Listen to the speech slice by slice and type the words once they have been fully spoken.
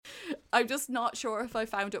I'm just not sure if I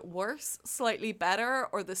found it worse, slightly better,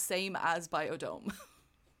 or the same as Biodome.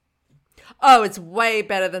 Oh, it's way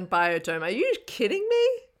better than Biodome. Are you kidding me?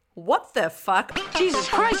 What the fuck? Jesus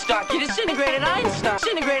Christ, Doc, you disintegrated Einstein.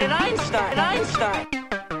 Disintegrated Einstein. Einstein.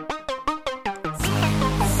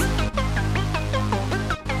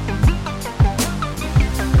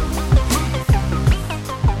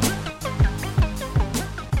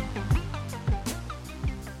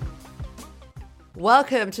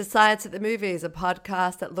 Welcome to Science at the Movies, a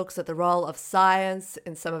podcast that looks at the role of science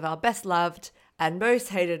in some of our best loved and most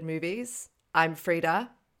hated movies. I'm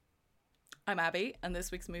Frida. I'm Abby, and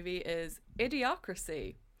this week's movie is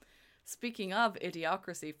Idiocracy. Speaking of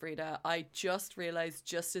Idiocracy, Frida, I just realized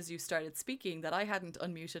just as you started speaking that I hadn't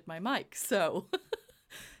unmuted my mic. So,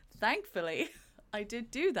 thankfully, I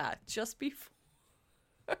did do that just before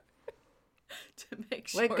to make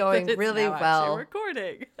sure We're going that it's really now well. actually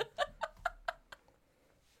recording.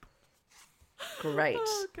 Great.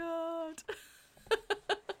 Oh, God.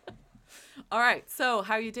 All right, so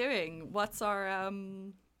how are you doing? What's our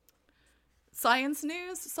science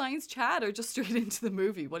news, science chat, or just straight into the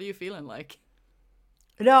movie? What are you feeling like?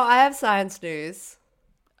 No, I have science news.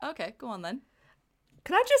 Okay, go on then.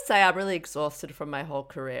 Can I just say I'm really exhausted from my whole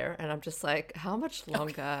career, and I'm just like, how much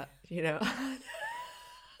longer,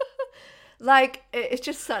 Like, it's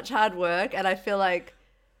just such hard work, and I feel like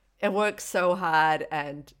it works so hard,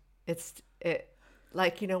 and when's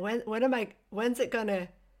when am I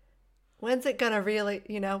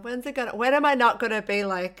not gonna be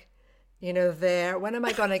like, there? When am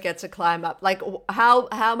I gonna get to climb up? Like,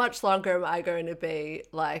 how much longer am I going to be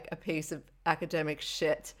like a piece of academic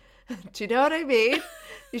shit? Do you know what I mean?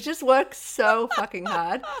 You just work so fucking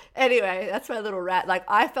hard. Anyway, that's my little rant. Like,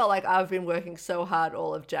 I felt like I've been working so hard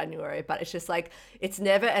all of January, but it's just like, it's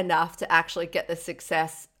never enough to actually get the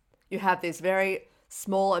success. You have this very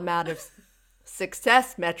small amount of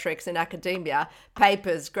success metrics in academia,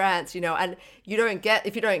 papers, grants, and if you don't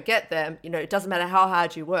get them, it doesn't matter how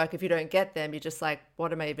hard you work. If you don't get them, you're just like,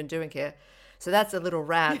 what am I even doing here? So that's a little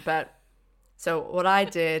rant. But so what I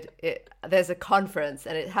did, there's a conference,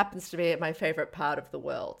 and it happens to be my favorite part of the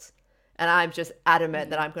world. And I'm just adamant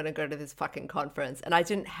that I'm going to go to this fucking conference. And I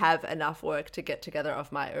didn't have enough work to get together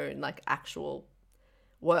of my own, like, actual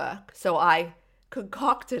work. So I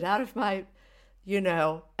concocted out of my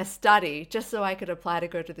a study just so I could apply to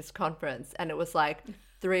go to this conference. And it was like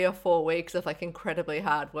 3 or 4 weeks of like incredibly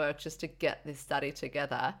hard work just to get this study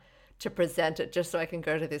together to present it just so I can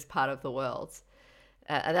go to this part of the world.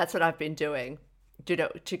 And that's what I've been doing. Can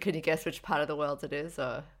you guess which part of the world it is?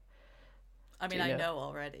 Or I mean, I know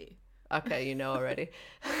already. Okay, you know already.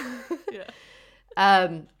 Yeah.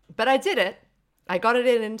 But I did it. I got it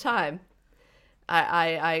in time.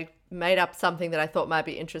 I made up something that I thought might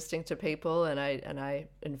be interesting to people, and I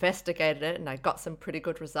investigated it, and I got some pretty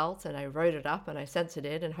good results, and I wrote it up, and I sent it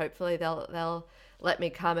in, and hopefully they'll let me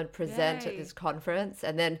come and present at this conference.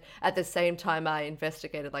 And then at the same time, I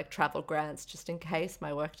investigated like travel grants just in case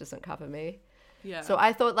my work doesn't cover me. Yeah. So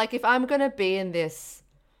I thought, like, if I'm gonna be in this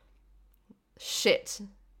shit,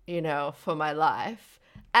 for my life,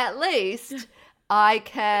 at least I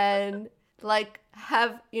can like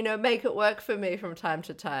make it work for me from time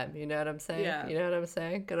to time. You know what I'm saying? Yeah. You know what I'm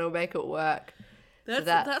saying? Gonna make it work.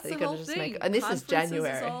 That's the whole thing. And this is January.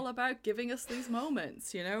 It's all about giving us these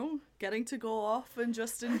moments, getting to go off and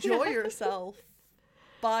just enjoy yourself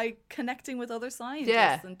by connecting with other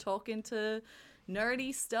scientists and talking to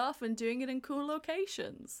nerdy stuff and doing it in cool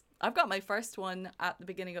locations. I've got my first one at the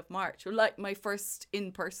beginning of March, or like my first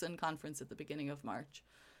in-person conference at the beginning of March.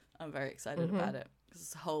 I'm very excited about it.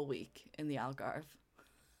 This whole week in the Algarve.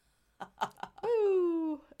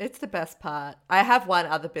 Ooh, it's the best part. I have one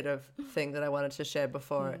other bit of thing that I wanted to share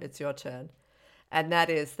before it's your turn. And that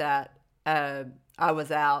is that I was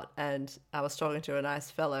out and I was talking to a nice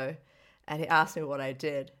fellow, and he asked me what I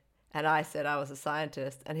did. And I said I was a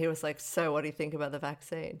scientist. And he was like, so what do you think about the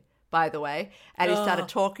vaccine, by the way? And he started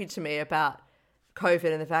talking to me about COVID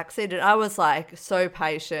and the vaccine. And I was like so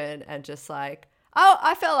patient and just like,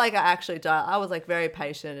 I felt like I actually died. I was like very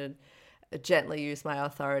patient and gently used my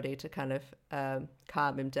authority to kind of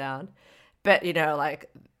calm him down. But,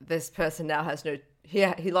 like, this person now has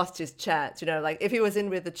he lost his chance. Like, if he was in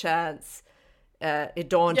with the chance, it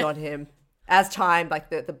dawned on him as time, like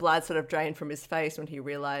the blood sort of drained from his face when he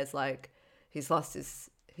realized like he's lost his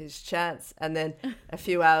chance. And then a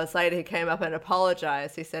few hours later, he came up and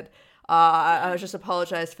apologized. He said, I just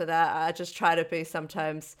apologized for that. I just try to be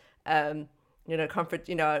sometimes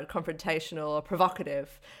confrontational or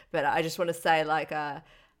provocative, but I just want to say, like,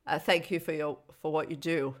 thank you for what you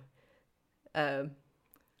do.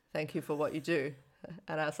 Thank you for what you do.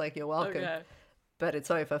 And I was like, you're welcome. Okay. But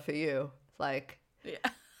it's over for you. Like, Yeah.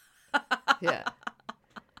 yeah.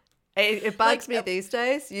 It bugs me these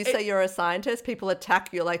days. You say you're a scientist, people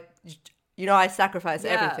attack you like, you know, I sacrifice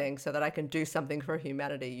everything so that I can do something for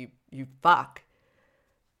humanity. You fuck.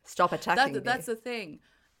 Stop attacking me. That's the thing.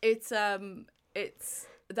 It's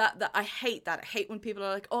that I hate that. I hate when people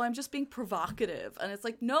are like, oh, I'm just being provocative. And it's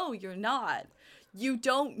like, no, you're not. You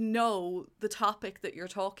don't know the topic that you're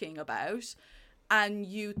talking about. And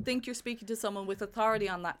you think you're speaking to someone with authority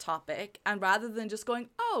on that topic. And rather than just going,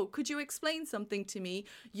 oh, could you explain something to me?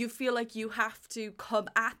 You feel like you have to come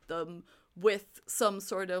at them with some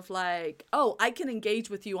sort of like, oh, I can engage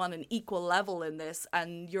with you on an equal level in this.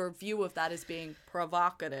 And your view of that is being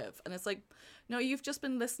provocative. And it's like, no, you've just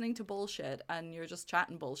been listening to bullshit and you're just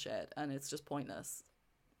chatting bullshit. And it's just pointless.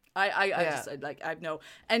 I know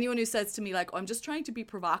anyone who says to me like, oh, I'm just trying to be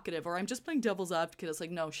provocative or I'm just playing devil's advocate. It's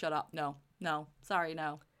like, no, shut up. No, sorry.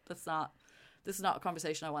 No, this is not a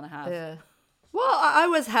conversation I want to have. Yeah. Well, I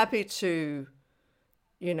was happy to,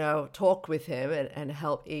 you know, talk with him and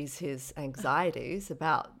help ease his anxieties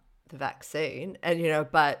about the vaccine. And, you know,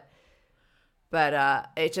 but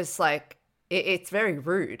it just like, it's very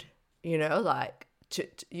rude, you know, like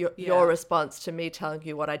your response to me telling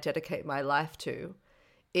you what I dedicate my life to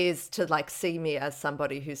is to like see me as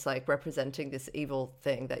somebody who's like representing this evil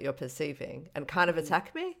thing that you're perceiving and kind of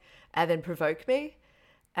attack me and then provoke me.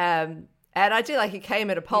 And I did, like, he came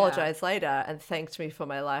and apologized later and thanked me for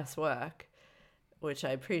my life's work, which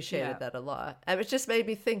I appreciated that a lot. And it just made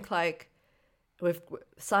me think like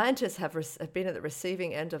scientists have been at the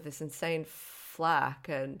receiving end of this insane flack.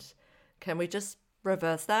 And can we just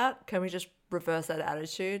reverse that? Can we just reverse that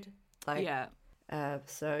attitude? Like, Well,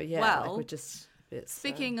 like we're just...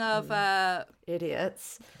 Speaking of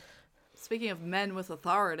idiots. Speaking of men with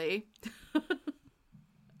authority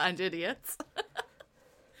and idiots,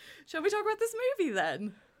 shall we talk about this movie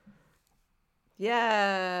then?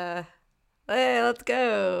 Yeah. Hey, let's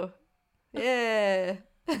go. Yeah.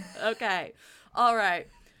 Okay. All right.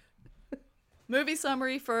 Movie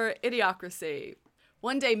summary for Idiocracy.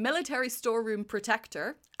 One day, military storeroom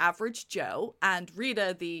protector, Average Joe, and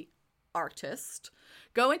Rita the artist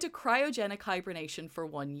go into cryogenic hibernation for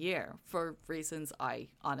 1 year, for reasons I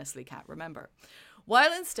honestly can't remember.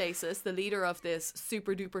 While in stasis, the leader of this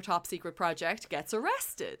super duper top secret project gets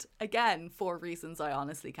arrested. Again, for reasons I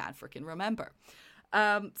honestly can't freaking remember.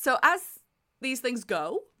 So as these things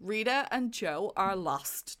go, Rita and Joe are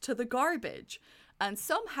lost to the garbage. And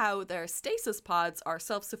somehow their stasis pods are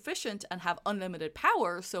self-sufficient and have unlimited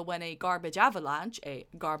power, so when a garb avalanche,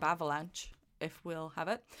 if we'll have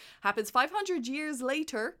it, happens 500 years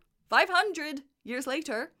later,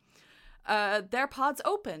 their pods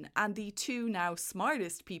open and the two now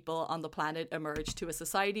smartest people on the planet emerge to a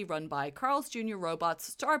society run by Carl's Jr.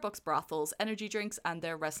 robots, Starbucks brothels, energy drinks, and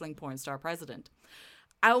their wrestling porn star president.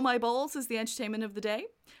 Ow My Balls is the entertainment of the day.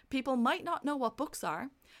 People might not know what books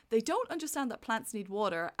are. They don't understand that plants need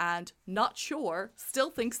water and, not sure,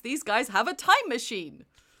 still thinks these guys have a time machine.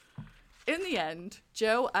 In the end,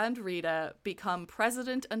 Joe and Rita become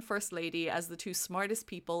president and first lady as the two smartest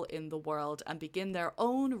people in the world and begin their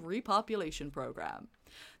own repopulation program.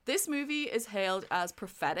 This movie is hailed as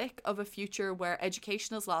prophetic of a future where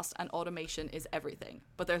education is lost and automation is everything.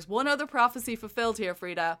 But there's one other prophecy fulfilled here,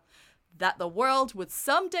 Frida, that the world would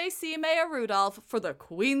someday see Maya Rudolph for the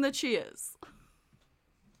queen that she is.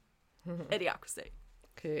 Idiocracy.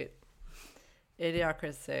 Cute.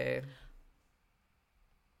 Idiocracy.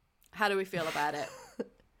 How do we feel about it?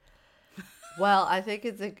 Well, I think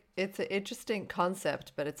it's an interesting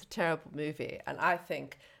concept, but it's a terrible movie. And I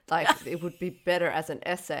think like it would be better as an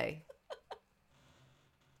essay.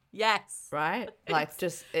 Yes. Right? Like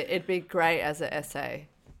just it'd be great as an essay.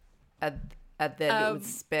 And then it would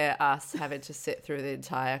spare us having to sit through the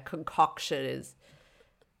entire concoction.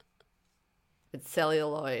 It's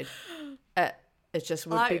celluloid. It just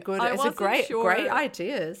would be good. It's a great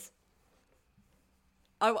ideas.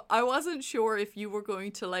 I wasn't sure if you were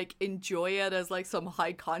going to like enjoy it as like some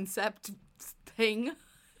high concept thing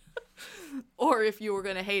or if you were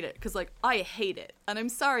going to hate it, because like I hate it, and I'm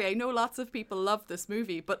sorry, I know lots of people love this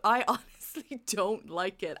movie, but I honestly don't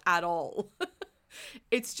like it at all.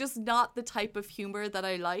 It's just not the type of humor that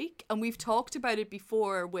I like, and we've talked about it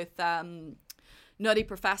before with Nutty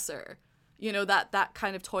Professor, you know, that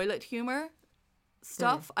kind of toilet humor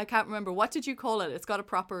stuff. I can't remember, what did you call it? It's got a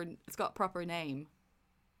proper name.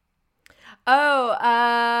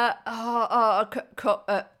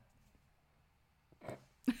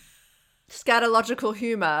 Scatological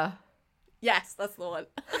humor. Yes, that's the one.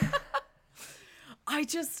 I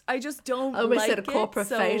just don't I almost like said a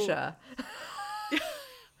corporophagia. So...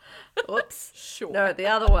 Oops. Sure. No, the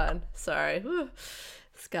other one. Sorry. Whew.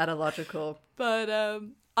 Scatological. But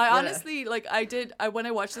I honestly, like, when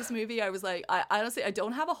I watched this movie, I was like, I honestly, I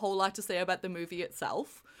don't have a whole lot to say about the movie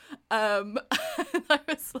itself. I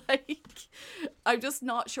was like, I'm just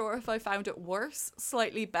not sure if I found it worse,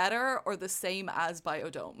 slightly better, or the same as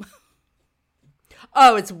Biodome.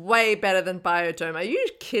 Oh, it's way better than Biodome. Are you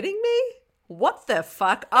kidding me? What the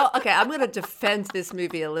fuck? Oh, okay, I'm going to defend this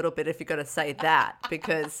movie a little bit if you're going to say that,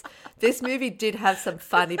 because this movie did have some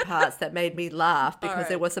funny parts that made me laugh because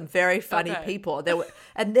there were some very funny people.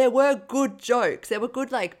 There were good jokes. There were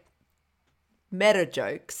good, like, meta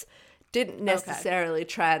jokes. Didn't necessarily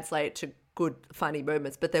translate to good funny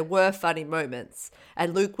moments, but there were funny moments.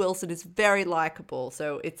 And Luke Wilson is very likable,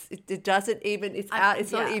 so it doesn't even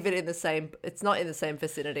not even in the same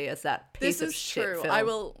vicinity as that piece of shit film. I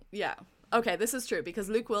will Okay, this is true because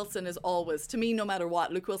Luke Wilson is always, to me, no matter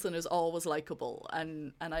what, Luke Wilson is always likable,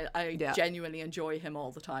 and I genuinely enjoy him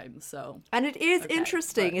all the time. So, and it is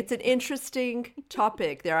interesting. It's an interesting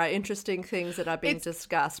topic. There are interesting things that are being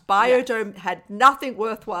discussed. Biodome had nothing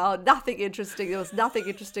worthwhile, nothing interesting. There was nothing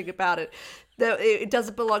interesting about it. It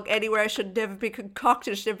doesn't belong anywhere. It should never be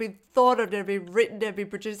concocted. It should never be thought of, never be written, never be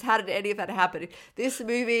produced. How did any of that happen? This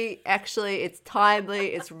movie, actually, it's timely,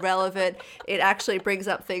 it's relevant. It actually brings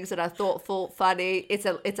up things that are thoughtful, funny. It's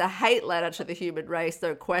a hate letter to the human race,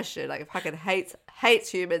 no question. Like, it fucking hates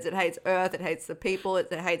humans, it hates Earth, it hates the people,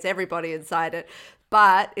 it hates everybody inside it.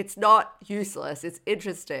 But it's not useless. It's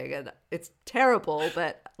interesting and it's terrible,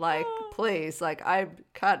 but, like, please, like, I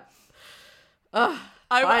can't...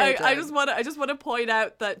 I just want to point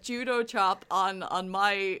out that Judo Chop in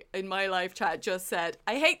my live chat just said,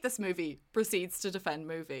 "I hate this movie." Proceeds to defend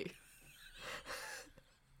movie.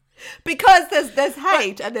 Because there's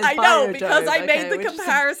hate and there's Biodome. I know, because I made the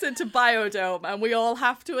comparison to Biodome, and we all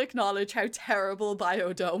have to acknowledge how terrible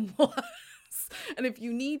Biodome was. And if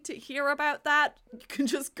you need to hear about that, you can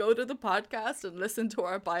just go to the podcast and listen to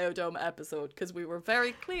our Biodome episode, because we were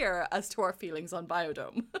very clear as to our feelings on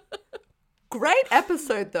Biodome. Great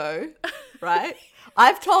episode though, right?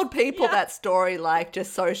 I've told people that story, like,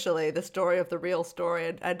 just socially, the story of the real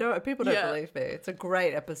story, and people don't believe me. It's a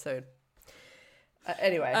great episode.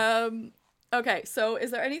 Anyway. Okay, so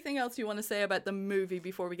is there anything else you want to say about the movie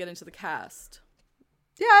before we get into the cast?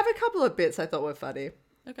 Yeah, I have a couple of bits I thought were funny.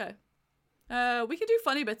 Okay. We can do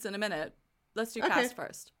funny bits in a minute. Let's do cast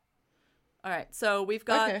first. All right, so we've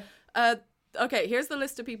got... Okay, here's the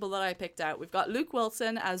list of people that I picked out. We've got Luke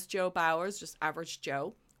Wilson as Joe Bowers, just average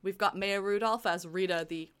Joe. We've got Maya Rudolph as Rita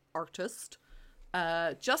the artist.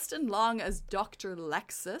 Justin Long as Dr.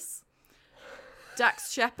 Lexus.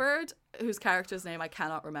 Dax Shepard, whose character's name I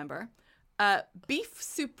cannot remember. Beef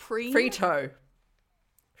Supreme. Frito,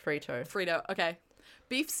 okay.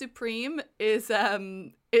 Beef Supreme is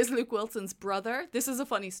Luke Wilson's brother. This is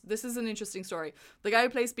an interesting story. The guy who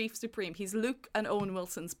plays Beef Supreme, he's Luke and Owen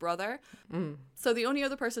Wilson's brother. So the only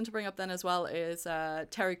other person to bring up then as well is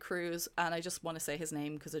Terry Crews, and I just want to say his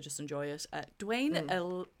name because I just enjoy it.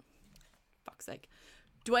 Dwayne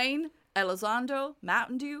Elizondo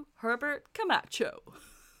Mountain Dew Herbert Camacho.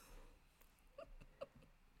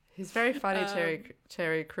 He's very funny,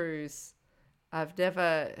 Terry Crews. I've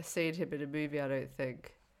never seen him in a movie, I don't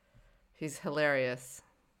think. He's hilarious.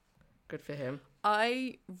 Good for him.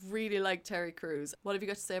 I really like Terry Crews. What have you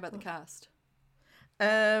got to say about the cast?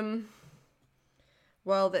 Well,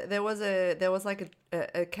 there was like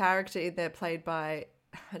a character in there played by...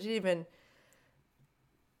 Did you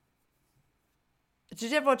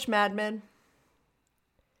ever watch Mad Men?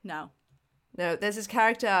 No, there's this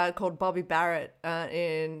character called Bobby Barrett,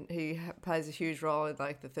 he plays a huge role in,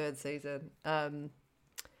 like,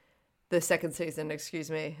 the second season,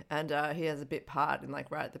 excuse me, and he has a bit part in,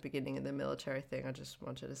 like, right at the beginning of the military thing. I just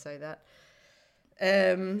wanted to say that.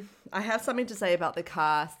 I have something to say about the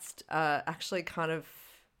cast, actually kind of,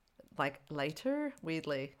 like, later,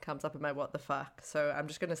 weirdly, comes up in my what the fuck, so I'm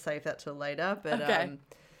just going to save that till later, but okay.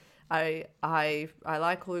 I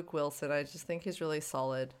like Luke Wilson. I just think he's really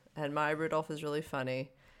solid. And Maya Rudolph is really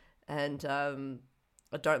funny. And I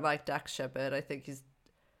don't like Dax Shepard. I think he's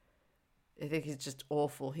just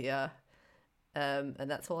awful here. And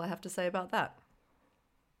that's all I have to say about that.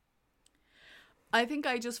 I think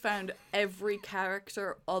I just found every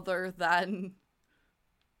character other than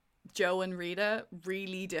Joe and Rita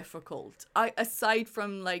really difficult. Aside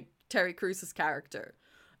from, like, Terry Crews' character.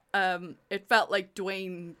 It felt like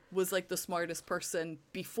Dwayne was, like, the smartest person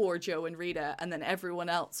before Joe and Rita, and then everyone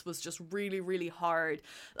else was just really, really hard.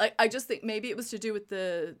 Like, I just think maybe it was to do with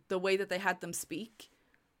the way that they had them speak.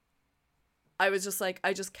 I was just like,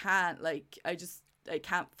 I just can't, like, I just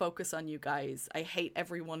can't focus on you guys. I hate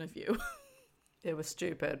every one of you. It was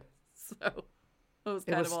stupid. So it was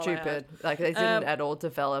kind of all stupid. Like they didn't at all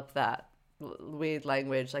develop that weird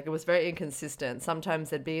language. Like it was very inconsistent. Sometimes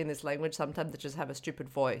they'd be in this language, sometimes they just have a stupid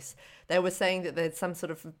voice. They were saying that there's some sort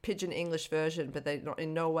of pidgin English version, but they not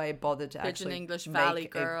in no way bothered to Pidgin actually English make Valley a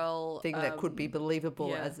Girl thing that could be believable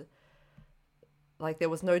yeah. as like there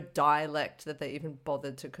was no dialect that they even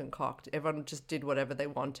bothered to concoct. Everyone just did whatever they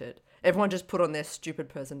wanted. Everyone just put on their stupid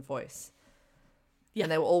person voice. Yeah.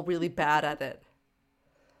 And they were all really bad at it.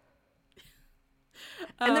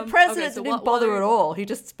 And the president didn't bother at all. He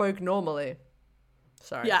just spoke normally.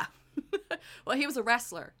 Sorry. Yeah. Well, he was a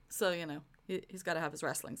wrestler, so you know he's got to have his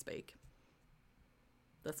wrestling speak.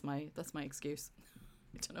 That's my excuse.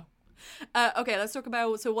 I don't know. Okay, let's talk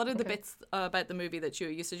about. So, what are the bits about the movie that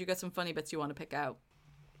you said you got some funny bits you want to pick out?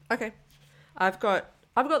 Okay, I've got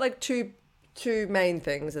like two main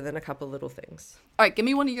things and then a couple little things. All right, give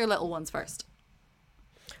me one of your little ones first.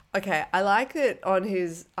 Okay, I like it on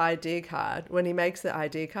his ID card when he makes the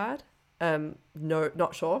ID card. No,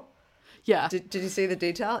 not sure. Yeah. Did you see the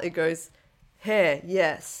detail? It goes hair,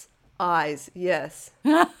 yes. Eyes, yes.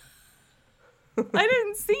 I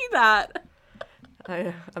didn't see that.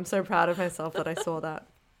 I'm so proud of myself that I saw that.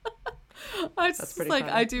 That's pretty like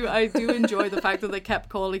funny. I do enjoy the fact that they kept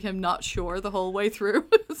calling him not sure the whole way through.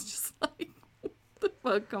 It's just like, what the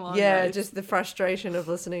fuck, come on. Yeah, guys. just the frustration of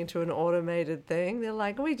listening to an automated thing. They're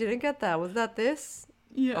like, we didn't get that. Was that this?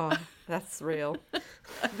 Yeah. Oh, that's real.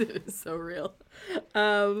 It is so real.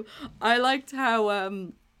 I liked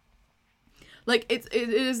how like it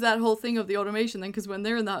is that whole thing of the automation then, because when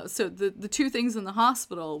they're in that, so the two things in the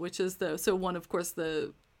hospital, which is so one, of course,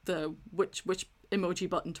 the which emoji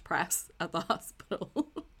button to press at the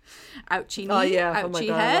hospital. Ouchie knee,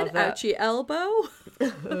 ouchie head, ouchie elbow.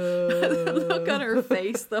 The look on her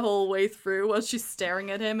face the whole way through while she's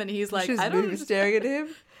staring at him, and he's like, I don't know. Staring at him.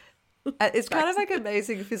 It's kind of like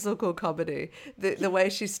amazing physical comedy. The way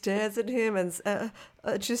she stares at him and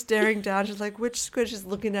she's staring down. She's like, which squid? She's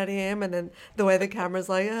looking at him, and then the way the camera's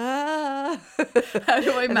like, ah. How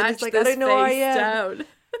do I match like, this I don't know face down?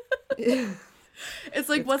 It's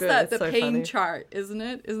like, what's good. that? It's The so pain funny. chart, isn't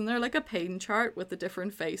it? Isn't there like a pain chart with the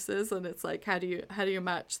different faces? And it's like, how do you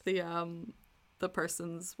match the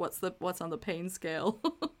person's what's on the pain scale?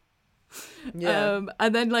 Yeah.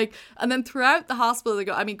 And then throughout the hospital they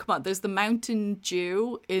go, I mean, come on, there's the Mountain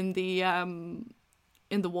Dew in the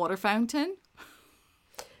water fountain.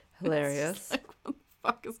 Hilarious. Like, what the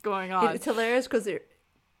fuck is going on? It's hilarious because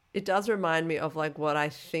it does remind me of like what I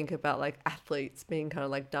think about like athletes being kind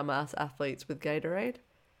of like dumbass athletes with Gatorade.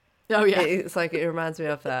 Oh yeah. It's like, it reminds me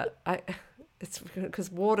of that. It's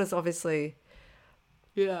because water's obviously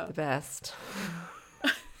Yeah. the best.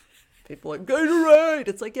 People are like, Gatorade!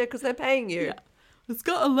 It's like, yeah, because they're paying you. Yeah. It's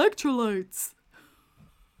got electrolytes.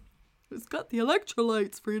 It's got the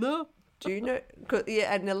electrolytes, Frida. Do you know?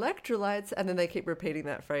 Yeah, and electrolytes, and then they keep repeating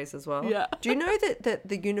that phrase as well. Yeah. Do you know that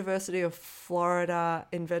the University of Florida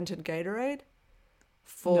invented Gatorade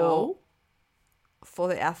for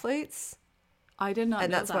the athletes? I did not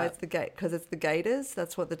And know that's that. why it's because it's the Gators.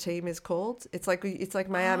 That's what the team is called. It's like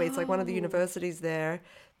Miami. It's like one of the universities there.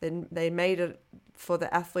 Then they made it for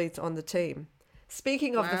the athletes on the team.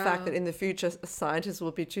 Speaking of the fact that in the future scientists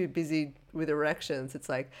will be too busy with erections, it's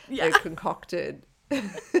like they concocted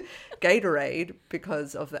Gatorade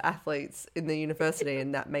because of the athletes in the university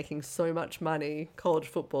and that making so much money, college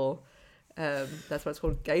football. That's why it's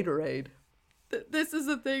called Gatorade. This is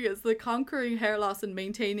the thing, it's the conquering hair loss and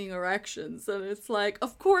maintaining erections, and it's like,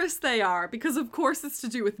 of course they are, because of course it's to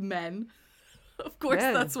do with men. Of course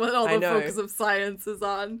that's what all the focus of science is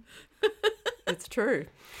on. It's true.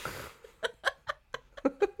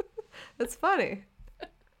 It's funny.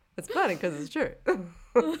 It's funny because it's true.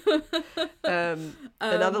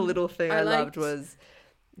 Another little thing I loved was,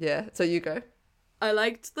 so you go. I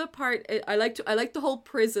liked the part. I liked the whole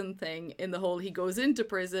prison thing. In the whole, he goes into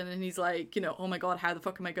prison and he's like, you know, oh my god, how the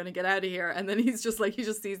fuck am I going to get out of here? And then he's just like, he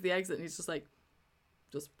just sees the exit and he's just like,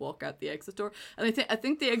 just walk out the exit door. And I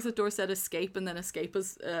think the exit door said escape, and then escape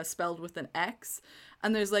is spelled with an X.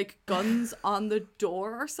 And there's like guns on the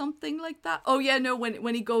door or something like that. Oh yeah, no,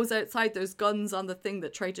 when he goes outside, there's guns on the thing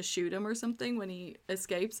that tried to shoot him or something when he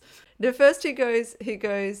escapes. No, first he goes,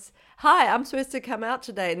 hi, I'm supposed to come out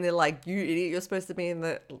today. And they're like, you idiot, you're supposed to be in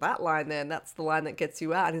that line there, and that's the line that gets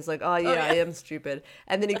you out. And he's like, oh yeah, I am stupid.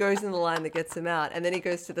 And then he goes in the line that gets him out. And then he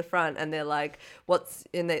goes to the front and they're like,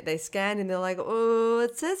 they scan and they're like, oh,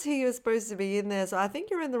 it says here you're supposed to be in there, so I think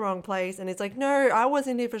you're in the wrong place. And he's like, no, I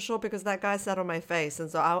wasn't here for sure because that guy sat on my face. Mason,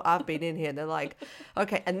 so I've been in here. And they're like,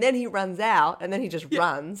 okay. And then he runs out, and then he just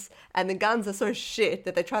runs. And the guns are so shit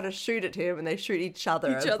that they try to shoot at him, and they shoot each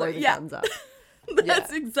other and blow the guns up.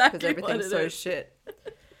 That's exactly because everything's what so is. shit.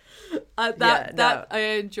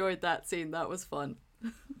 I enjoyed that scene. That was fun.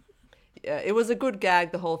 Yeah, it was a good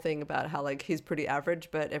gag, the whole thing about how, like, he's pretty average,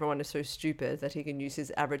 but everyone is so stupid that he can use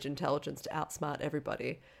his average intelligence to outsmart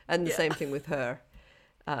everybody. And the same thing with her.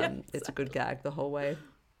 It's a good gag the whole way.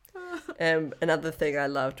 Another thing I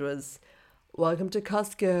loved was, welcome to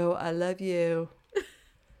Costco, I love you.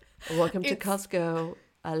 Welcome to Costco,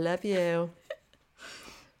 I love you.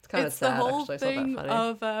 It's kind of sad, actually. It's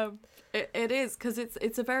not that funny. It is, because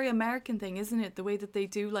it's a very American thing, isn't it? The way that they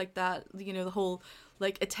do, like, that, you know, the whole,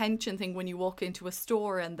 like, attention thing when you walk into a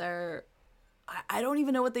store and they're, I don't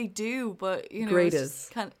even know what they do, but, you know, greeters. It's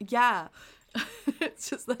just kind of, yeah. It's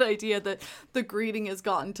just that idea that the greeting has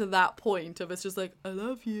gotten to that point of it's just like, I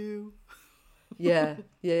love you. Yeah,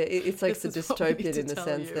 it's like the dystopian in the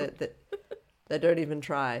sense you. that they don't even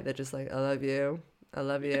try. They're just like, I love you. I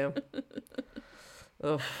love you.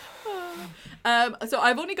 Oh. So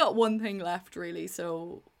I've only got one thing left, really.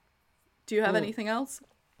 So do you have anything else?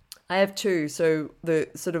 I have two. So the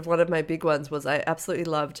sort of one of my big ones was I absolutely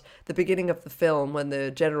loved the beginning of the film when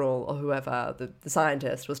the general or whoever, the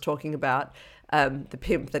scientist, was talking about the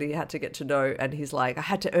pimp that he had to get to know, and he's like, I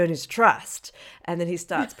had to earn his trust. And then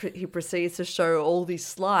he proceeds to show all these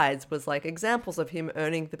slides was like examples of him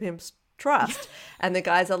earning the pimp's trust. And the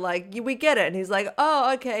guys are like, we get it. And he's like,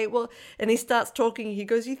 oh, okay, well, and he starts talking. He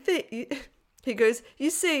goes, he goes, you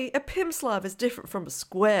see, a pimp's love is different from a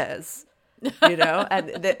square's. You know,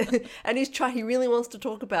 and he really wants to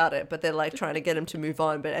talk about it, but they're like trying to get him to move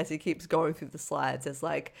on. But as he keeps going through the slides, there's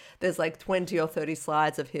like 20 or 30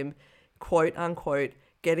 slides of him, quote unquote,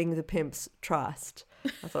 getting the pimp's trust.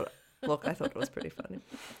 I thought it was pretty funny.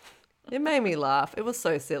 It made me laugh. It was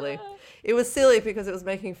so silly. It was silly because it was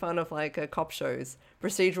making fun of like cop shows,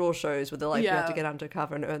 procedural shows where they're like, you have to get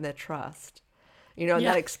undercover and earn their trust. You know, and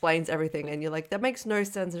that explains everything. And you're like, that makes no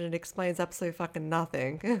sense, and it explains absolutely fucking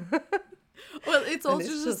nothing. Well, it's also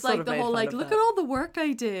just like the whole, like, look at all the work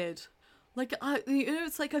I did. Like,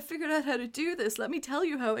 it's like, I figured out how to do this. Let me tell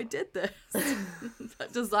you how I did this.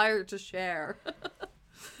 That desire to share.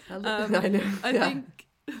 I know. I think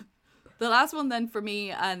the last one then for me,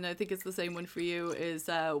 and I think it's the same one for you, is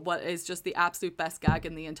what is just the absolute best gag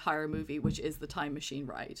in the entire movie, which is the time machine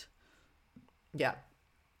ride. Yeah.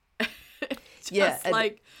 Just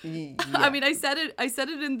like, I mean, I said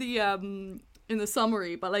it in the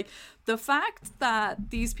summary, but like the fact that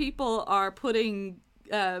these people are putting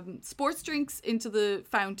sports drinks into the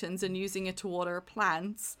fountains and using it to water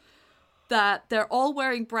plants, that they're all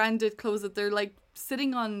wearing branded clothes, that they're like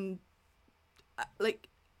sitting on like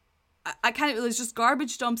there's just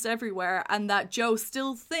garbage dumps everywhere, and that Joe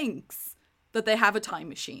still thinks that they have a time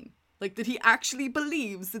machine. Like, that he actually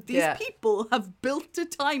believes that these people have built a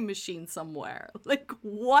time machine somewhere. Like,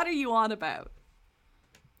 what are you on about?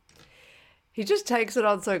 He just takes it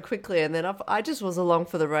on so quickly, and then I just was along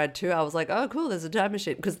for the ride too. I was like, oh, cool, there's a time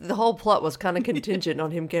machine. Because the whole plot was kind of contingent on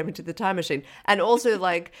him getting to the time machine. And also,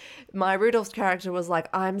 like, Maya Rudolph's character was like,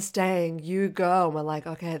 I'm staying, you go. And we're like,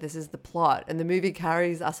 okay, this is the plot. And the movie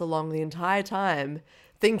carries us along the entire time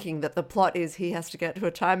thinking that the plot is he has to get to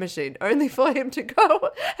a time machine, only for him to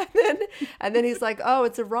go. And then he's like, oh,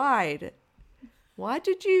 it's a ride. Why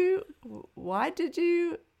did you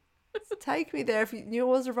take me there if you knew it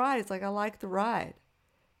was a ride? It's like, I like the ride.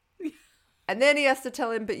 And then he has to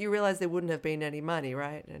tell him, but you realize there wouldn't have been any money,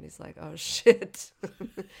 right? And he's like, oh shit.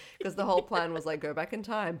 Because the whole plan was like, go back in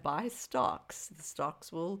time, buy stocks. The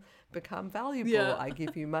stocks will become valuable. I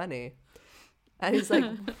give you money. And he's like,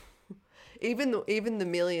 even the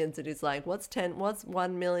millions, and he's like, what's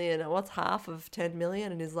 1 million? What's half of 10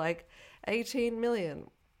 million? And he's like, 18 million.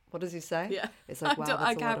 What does he say? Yeah. It's like, wow, that's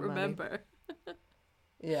I a can't lot of remember. Money.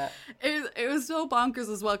 Yeah. It was so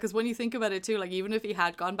bonkers as well, because when you think about it too, like, even if he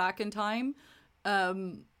had gone back in time,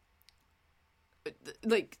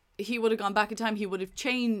 like, he would have gone back in time, he would have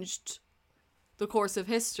changed the course of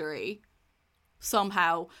history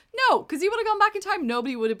somehow. No, because he would have gone back in time,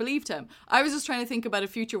 nobody would have believed him. I was just trying to think about a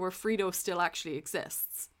future where Frito still actually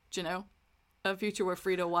exists, do you know? A future where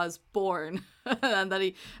Frito was born and that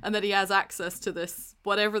he has access to this,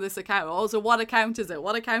 whatever this account. Also, what account is it?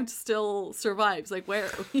 What account still survives? Like, where?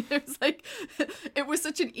 It's like, it was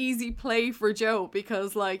such an easy play for Joe,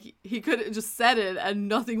 because like he could have just said it and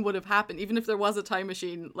nothing would have happened. Even if there was a time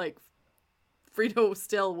machine, like, Frito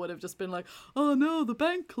still would have just been like, oh no, the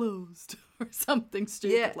bank closed, or something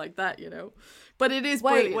stupid like that, you know. But it is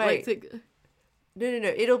brilliant. Wait. Like,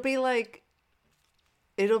 No.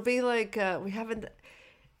 It'll be like we haven't.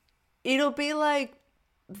 It'll be like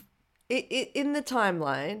in the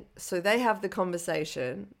timeline. So they have the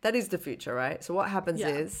conversation. That is the future, right? So what happens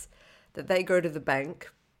is that they go to the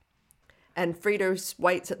bank, and Frito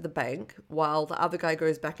waits at the bank while the other guy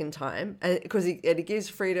goes back in time, and because he gives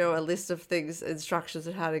Frito a list of things, instructions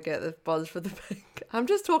on how to get the bonds for the bank. I'm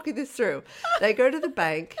just talking this through. They go to the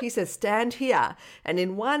bank. He says, "Stand here, and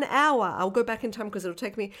in 1 hour, I'll go back in time because it'll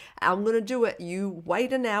take me. I'm gonna do it. You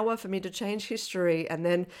wait an hour for me to change history, and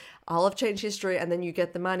then I'll have changed history, and then you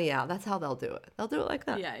get the money out." That's how they'll do it. They'll do it like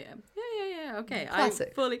that. Yeah. Okay.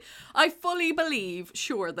 Classic. I fully believe,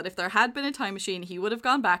 sure, that if there had been a time machine, he would have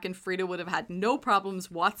gone back and Frito would have had no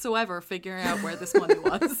problems whatsoever figuring out where this money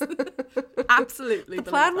was. Absolutely. The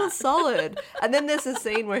plan was solid. And then there's a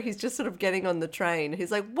scene where he's just sort of getting on the train.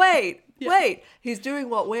 He's like, wait. He's doing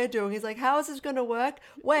what we're doing. He's like, how is this going to work?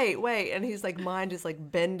 Wait. And he's like, mind is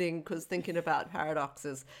like bending because thinking about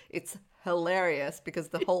paradoxes. It's hilarious because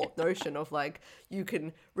the whole notion of like you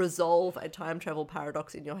can resolve a time travel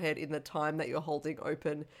paradox in your head in the time that you're holding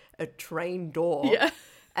open a train door. Yeah.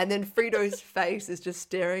 And then Frito's face is just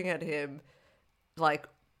staring at him like,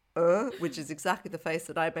 which is exactly the face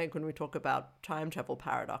that I make when we talk about time travel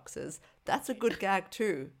paradoxes. That's a good gag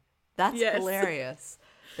too. That's hilarious.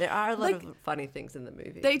 There are a lot of funny things in the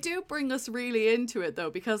movie. They do bring us really into it though,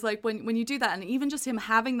 because like when you do that, and even just him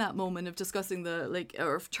having that moment of discussing the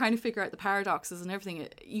or trying to figure out the paradoxes and everything,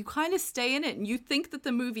 you kind of stay in it, and you think that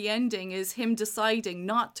the movie ending is him deciding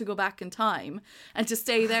not to go back in time and to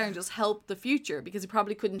stay there and just help the future, because he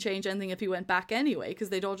probably couldn't change anything if he went back anyway,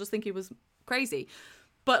 because they'd all just think he was crazy.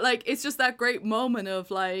 But like it's just that great moment of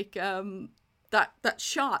like that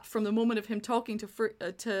shot from the moment of him talking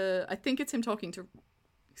to I think it's him talking to.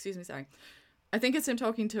 I think it's him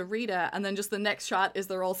talking to Rita, and then just the next shot is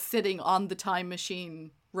they're all sitting on the time machine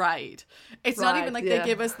ride. It's not even like they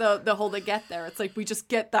give us the whole they get there. It's like we just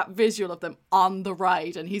get that visual of them on the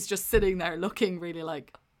ride, and he's just sitting there looking really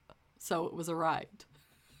like, so it was a ride.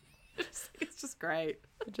 It's just great.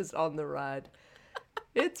 Just on the ride.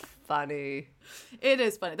 It's funny. It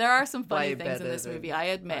is funny. There are some funny things in this movie, I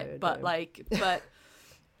admit, but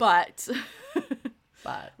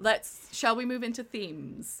shall we move into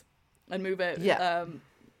themes and move it? Yeah.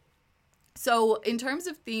 So in terms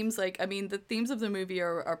of themes, like, I mean, the themes of the movie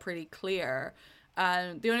are pretty clear.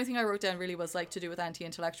 And the only thing I wrote down really was like to do with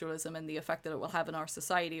anti-intellectualism and the effect that it will have in our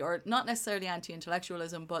society, or not necessarily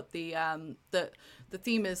anti-intellectualism, but the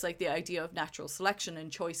theme is like the idea of natural selection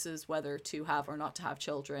and choices, whether to have or not to have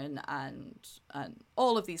children, and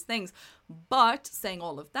all of these things. But saying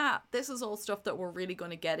all of that, this is all stuff that we're really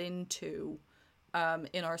going to get into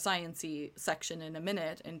in our sciencey section in a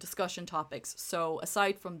minute in discussion topics. So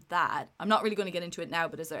aside from that, I'm not really going to get into it now,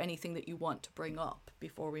 but is there anything that you want to bring up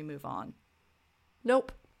before we move on?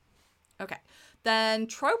 Nope. Okay. Then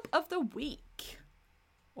trope of the week,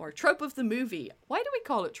 or trope of the movie. Why do we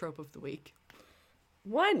call it trope of the week?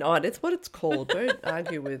 Why not? It's what it's called. Don't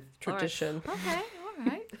argue with tradition. All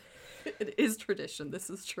right. It is tradition.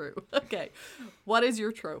 This is true. Okay. What is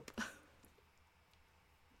your trope?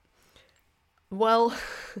 Well,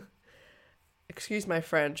 excuse my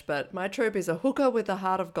French, but my trope is a hooker with a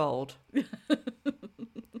heart of gold.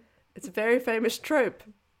 It's a very famous trope.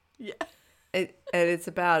 Yeah. It's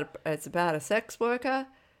about a sex worker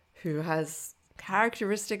who has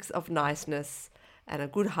characteristics of niceness and a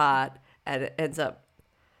good heart, and it ends up,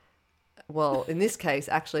 well, in this case,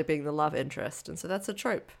 actually being the love interest. And so that's a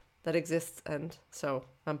trope that exists, and so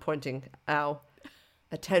I'm pointing our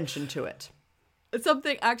attention to it.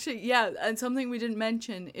 Something actually, yeah, and something we didn't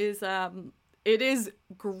mention is it is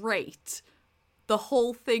great, the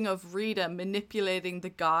whole thing of Rita manipulating the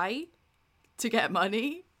guy to get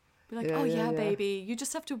money. Be like, yeah, baby, you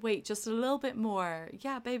just have to wait just a little bit more.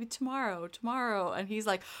 Yeah, baby, tomorrow. And he's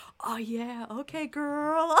like, oh yeah, okay,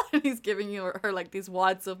 girl. And he's giving her like these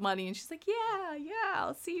wads of money, and she's like, yeah,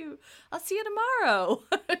 I'll see you tomorrow.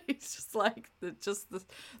 He's just like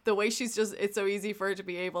the way she's just, it's so easy for her to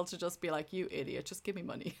be able to just be like, you idiot, just give me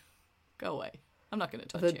money, go away, I'm not going to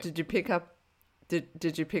touch you. Did you pick up?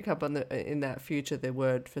 Did you pick up on in that future the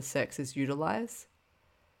word for sex is utilize?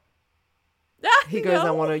 He goes,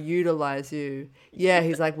 I want to utilize you. Yeah,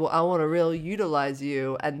 he's like, well, I want to really utilize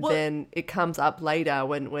you. And then it comes up later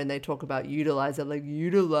when they talk about utilize. They're like,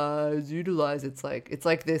 utilize. It's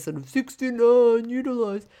like this sort of 69,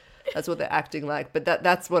 utilize. That's what they're acting like. But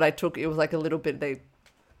that's what I took. It was like a little bit,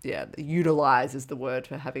 utilize is the word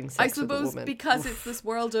for having sex with a woman. I suppose because it's this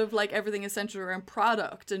world of like everything is centered around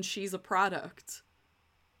product, and she's a product.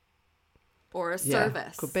 Or a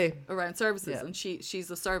service, could be around services, and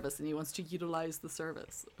she's a service, and he wants to utilize the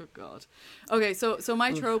service. Oh God. Okay, so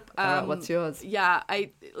my trope. All right, what's yours? Yeah, I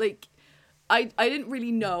like. I didn't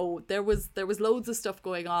really know. There was loads of stuff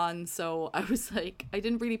going on, so I was like, I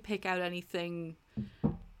didn't really pick out anything.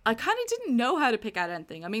 I kind of didn't know how to pick out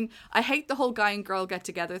anything. I mean, I hate the whole guy and girl get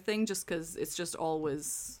together thing just because it's just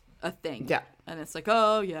always a thing. Yeah. And it's like,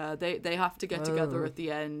 oh yeah, they have to get together at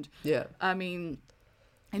the end. Yeah. I mean,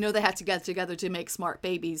 I know they had to get together to make smart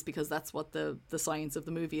babies because that's what the science of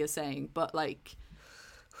the movie is saying. But like,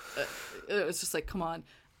 it was just like, come on.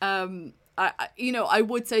 I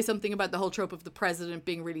would say something about the whole trope of the president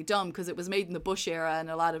being really dumb because it was made in the Bush era and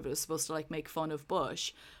a lot of it was supposed to like make fun of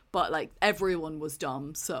Bush, but like everyone was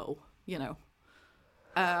dumb, so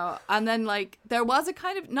and then like there was a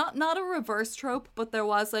kind of not a reverse trope, but there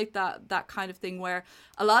was like that kind of thing where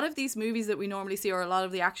a lot of these movies that we normally see, or a lot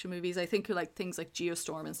of the action movies, I think like things like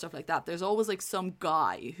Geostorm and stuff like that, there's always like some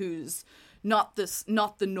guy who's not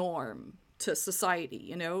the norm to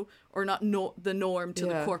society, or not the norm to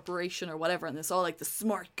the corporation or whatever, and it's all like the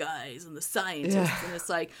smart guys and the scientists, and it's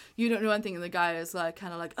like you don't know anything, and the guy is like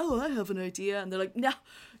kind of like, oh, I have an idea, and they're like, nah,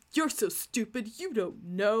 you're so stupid, you don't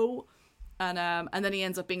know, and then he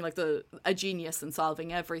ends up being like a genius and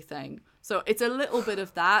solving everything. So it's a little bit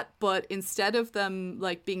of that, but instead of them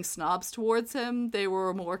like being snobs towards him, they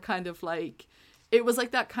were more kind of like, it was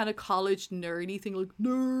like that kind of college nerdy thing, like,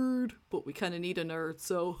 nerd, but we kind of need a nerd,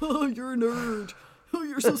 so, oh, you're a nerd. Oh,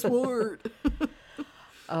 you're so smart.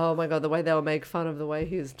 Oh my God, the way they would make fun of the way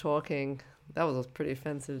he was talking, that was pretty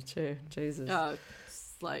offensive too. Jesus.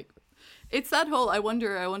 It's like, it's that whole, I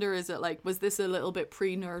wonder, is it like, was this a little bit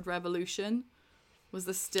pre-nerd revolution? Was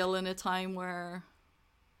this still in a time where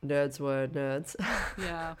nerds were nerds?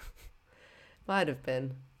 Yeah. Might have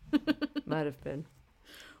been.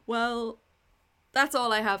 Well, that's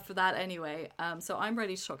all I have for that anyway. So I'm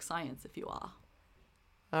ready to talk science if you are.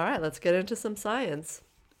 All right, let's get into some science.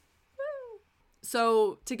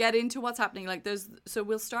 So to get into what's happening,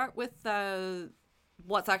 we'll start with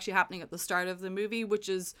what's actually happening at the start of the movie, which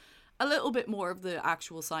is a little bit more of the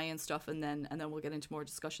actual science stuff, and then we'll get into more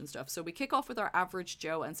discussion stuff. So we kick off with our average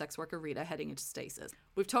Joe and sex worker Rita heading into stasis.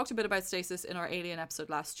 We've talked a bit about stasis in our Alien episode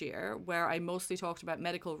last year, where I mostly talked about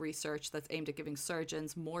medical research that's aimed at giving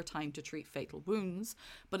surgeons more time to treat fatal wounds.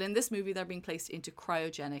 But in this movie, they're being placed into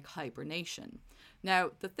cryogenic hibernation.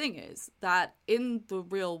 Now, the thing is that in the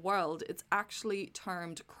real world, it's actually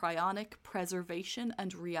termed cryonic preservation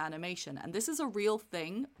and reanimation. And this is a real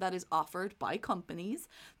thing that is offered by companies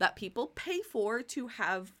that people pay for to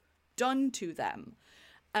have done to them.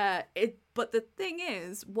 But the thing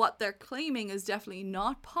is, what they're claiming is definitely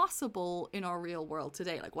not possible in our real world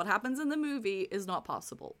today. Like what happens in the movie is not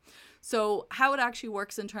possible. So how it actually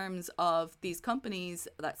works in terms of these companies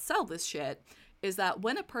that sell this shit is that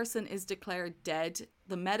when a person is declared dead,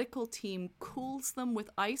 the medical team cools them with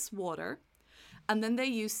ice water, and then they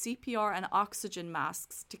use CPR and oxygen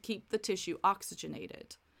masks to keep the tissue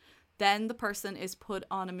oxygenated. Then the person is put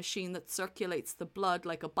on a machine that circulates the blood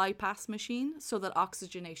like a bypass machine so that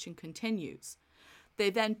oxygenation continues. They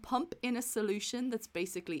then pump in a solution that's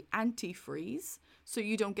basically antifreeze, so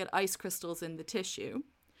you don't get ice crystals in the tissue.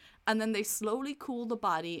 And then they slowly cool the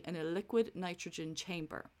body in a liquid nitrogen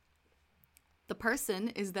chamber. The person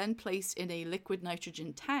is then placed in a liquid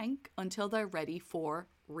nitrogen tank until they're ready for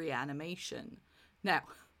reanimation. Now,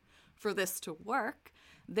 for this to work,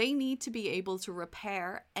 they need to be able to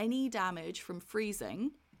repair any damage from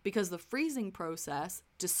freezing because the freezing process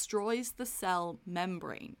destroys the cell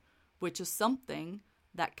membrane, which is something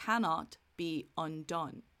that cannot be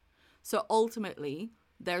undone. So ultimately,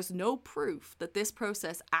 there's no proof that this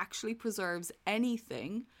process actually preserves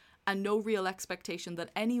anything, and no real expectation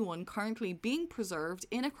that anyone currently being preserved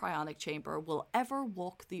in a cryonic chamber will ever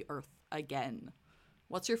walk the earth again.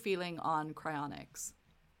 What's your feeling on cryonics?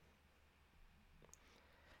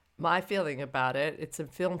 My feeling about it, it's a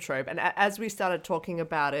film trope. And as we started talking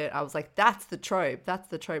about it, I was like, that's the trope. That's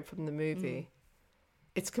the trope from the movie.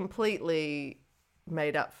 It's completely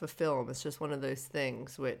made up for film. It's just one of those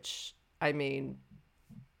things which, I mean,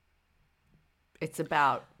 it's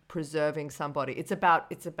about preserving somebody. It's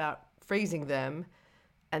about freezing them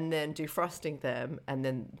and then defrosting them, and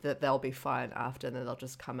then they'll be fine after, and then they'll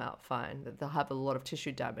just come out fine. They'll have a lot of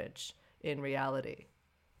tissue damage in reality.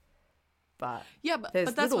 But yeah, but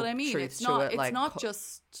that's what I mean. It's not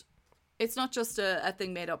just a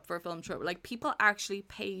thing made up for a film trope. Like people actually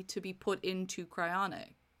pay to be put into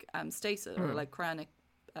cryonic stasis or like cryonic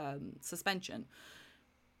suspension,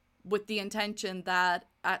 with the intention that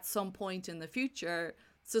at some point in the future,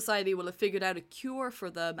 society will have figured out a cure for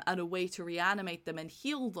them and a way to reanimate them and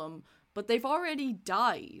heal them, but they've already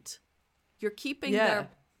died. You're keeping their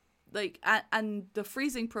and the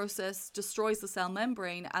freezing process destroys the cell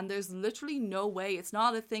membrane, and there's literally no way. It's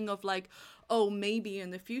not a thing of like, oh, maybe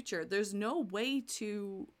in the future. There's no way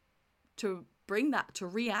to bring that, to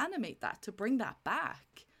reanimate that, to bring that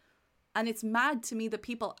back. And it's mad to me that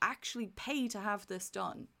people actually pay to have this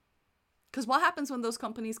done. Because what happens when those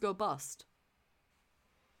companies go bust?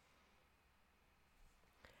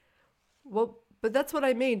 Well, but that's what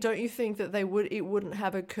I mean. Don't you think that it wouldn't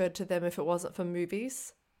have occurred to them if it wasn't for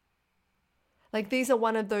movies? Like, these are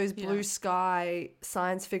one of those blue sky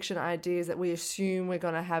science fiction ideas that we assume we're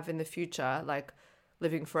going to have in the future, like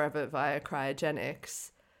living forever via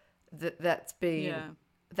cryogenics. That's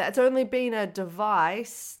only been a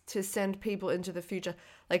device to send people into the future.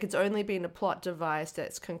 Like, it's only been a plot device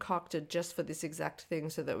that's concocted just for this exact thing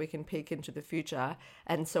so that we can peek into the future.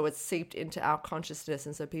 And so it's seeped into our consciousness,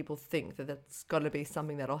 and so people think that that's got to be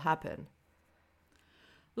something that'll happen.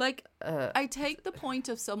 Like, I take the point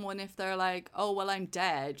of someone if they're like, oh, well, I'm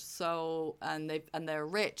dead, so, and they're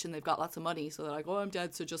rich and they've got lots of money, so they're like, oh, I'm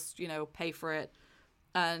dead, so just, you know, pay for it,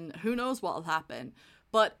 and who knows what'll happen.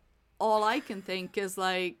 But all I can think is,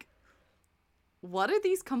 like, what are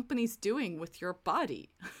these companies doing with your body?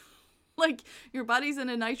 Like, your body's in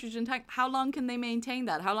a nitrogen tank. How long can they maintain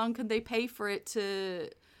that? How long can they pay for it to,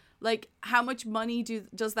 like, how much money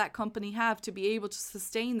does that company have to be able to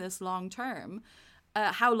sustain this long term?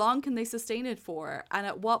 How long can they sustain it for? And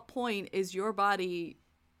at what point is your body,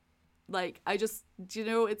 like, I just, you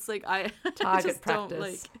know, it's like, I just practice. Don't,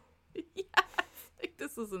 like, yes, like,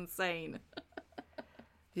 this is insane.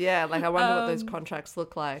 Yeah, like, I wonder what those contracts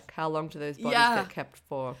look like. How long do those bodies get kept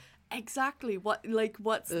for? Exactly. What, like,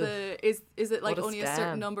 what's the, is it like only a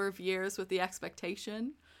certain number of years with the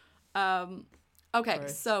expectation? Okay, Right.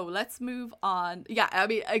 So let's move on. Yeah, I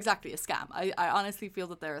mean, exactly, a scam. I honestly feel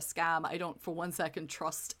that they're a scam. I don't for one second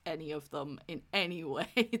trust any of them in any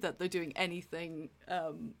way that they're doing anything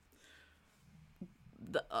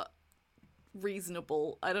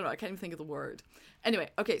reasonable. I don't know, I can't even think of the word. Anyway,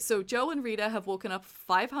 okay, so Joe and Rita have woken up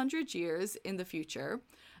 500 years in the future.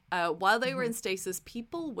 While they were in stasis,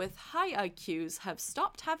 people with high IQs have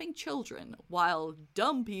stopped having children, while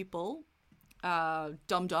dumb people,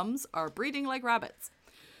 dum-dums, are breeding like rabbits.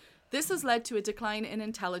 This has led to a decline in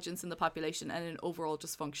intelligence in the population and an overall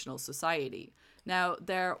dysfunctional society. Now,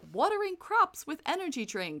 they're watering crops with energy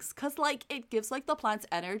drinks because, like, it gives, like, the plants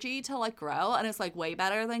energy to, like, grow, and it's, like, way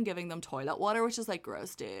better than giving them toilet water, which is, like,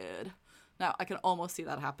 gross, dude. Now, I can almost see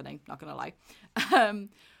that happening, not gonna lie.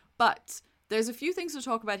 But there's a few things to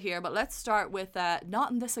talk about here, but let's start with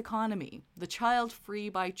not in this economy, the child-free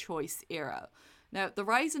by choice era. Now, the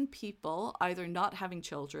rise in people either not having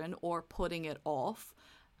children or putting it off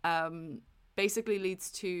basically leads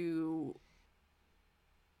to...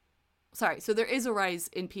 So there is a rise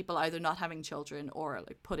in people either not having children or,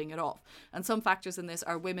 like, putting it off. And some factors in this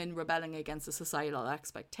are women rebelling against the societal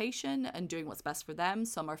expectation and doing what's best for them.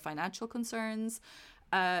 Some are financial concerns.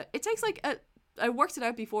 It takes, like, I worked it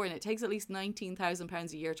out before, and it takes at least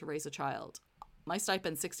 £19,000 a year to raise a child. My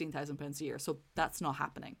stipend's £16,000 a year, so that's not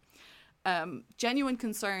happening. Genuine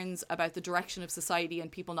concerns about the direction of society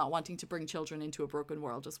and people not wanting to bring children into a broken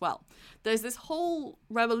world as well. There's this whole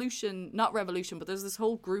there's this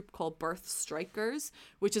whole group called Birth Strikers,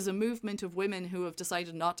 which is a movement of women who have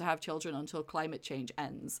decided not to have children until climate change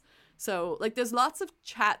ends. So, like, there's lots of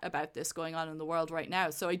chat about this going on in the world right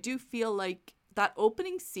now. So I do feel like that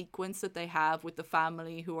opening sequence that they have with the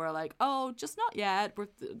family who are like, oh, just not yet.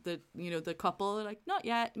 The couple are like, not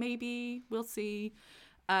yet, maybe, we'll see.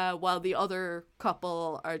 While the other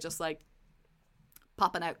couple are just, like,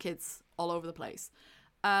 popping out kids all over the place.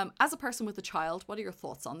 As a person with a child, what are your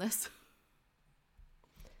thoughts on this?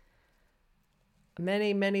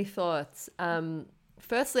 Many, many thoughts.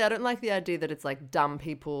 Firstly, I don't like the idea that it's, like, dumb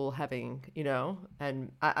people having, you know,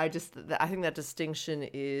 and I think that distinction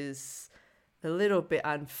is a little bit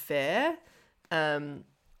unfair.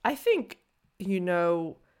 I think, you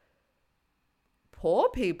know, poor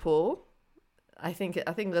people... I think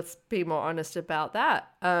let's be more honest about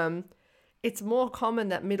that. It's more common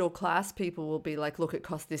that middle class people will be like, look, it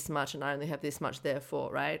costs this much and I only have this much,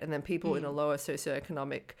 therefore, right? And then people in a lower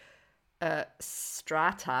socioeconomic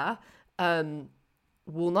strata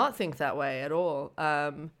will not think that way at all.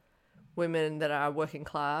 Women that are working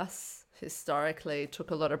class historically took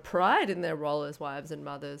a lot of pride in their role as wives and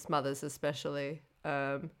mothers especially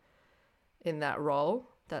in that role.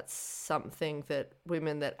 That's something that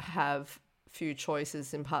women that have few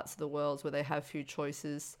choices in parts of the world where they have few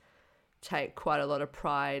choices take quite a lot of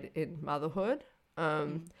pride in motherhood.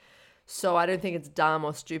 So I don't think it's dumb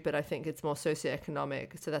or stupid. I think it's more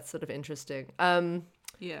socioeconomic. So that's sort of interesting.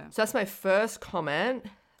 Yeah. So that's my first comment,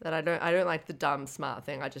 that I don't like the dumb smart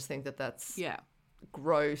thing. I just think that that's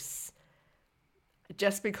gross.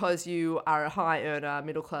 just because you are a high earner,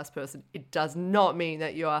 middle class person, it does not mean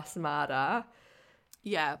that you are smarter.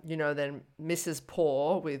 Yeah. You know, than Mrs.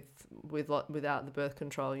 Poor without the birth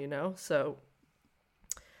control. You know, so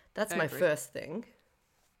that's my first thing.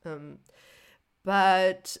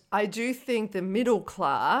 But I do think the middle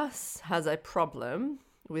class has a problem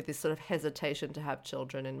with this sort of hesitation to have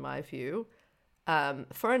children, in my view,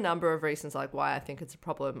 for a number of reasons, like why I think it's a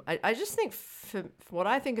problem. I just think for what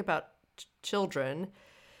I think about children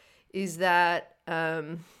is that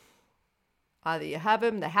either you have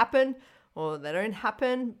them, they happen, or they don't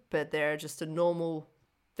happen, but they're just a normal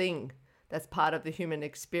thing that's part of the human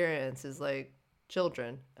experience, is like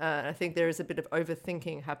children. I think there is a bit of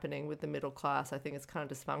overthinking happening with the middle class. I think it's kind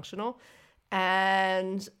of dysfunctional.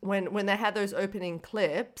 And when they had those opening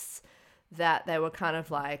clips that they were kind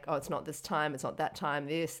of like, oh, it's not this time, it's not that time,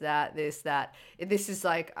 this, that. This is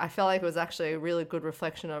like, I felt like it was actually a really good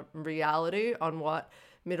reflection of reality on what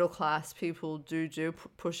middle class people do,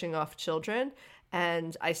 pushing off children.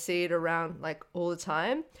 And I see it around like all the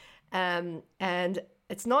time. And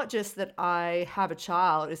it's not just that I have a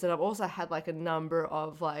child, is that I've also had like a number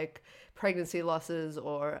of like pregnancy losses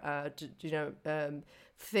or,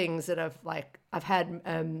 things that I've had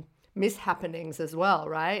mishappenings as well,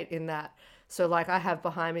 right? In that. So like I have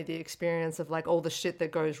behind me the experience of like all the shit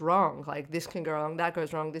that goes wrong. Like this can go wrong, that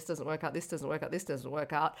goes wrong, this doesn't work out, this doesn't work out, this doesn't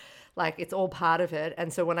work out. Like it's all part of it.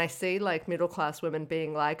 And so when I see like middle class women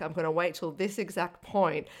being like, I'm going to wait till this exact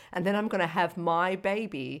point and then I'm going to have my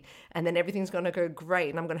baby and then everything's going to go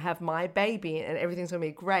great and I'm going to have my baby and everything's going to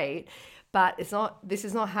be great. But this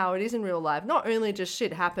is not how it is in real life. Not only does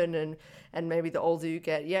shit happen and maybe the older you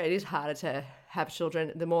get, yeah, it is harder to have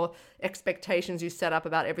children. The more expectations you set up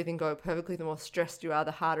about everything going perfectly, the more stressed you are,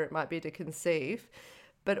 the harder it might be to conceive.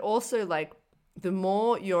 But also like the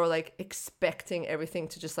more you're like expecting everything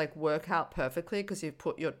to just like work out perfectly because you've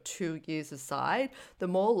put your 2 years aside, the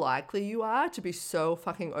more likely you are to be so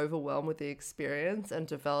fucking overwhelmed with the experience and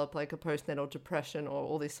develop like a postnatal depression or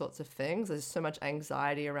all these sorts of things. There's so much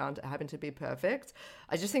anxiety around having to be perfect.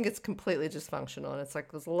 I just think it's completely dysfunctional, and it's like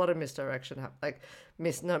there's a lot of misdirection.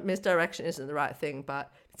 Misdirection isn't the right thing,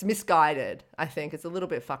 but it's misguided. I think it's a little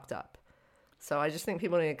bit fucked up. So I just think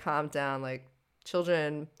people need to calm down. Like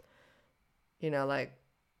children, you know, like,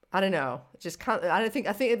 I don't know, just can't, I think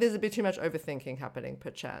there's a bit too much overthinking happening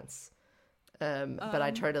perchance. But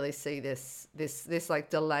I totally see this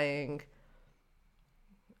like delaying,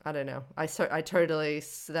 I don't know. I totally,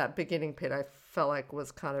 that beginning bit I felt like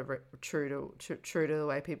was kind of true to the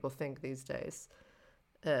way people think these days.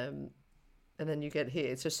 And then you get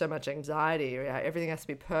here, it's just so much anxiety. Right? Everything has to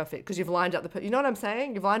be perfect because you've lined up you know what I'm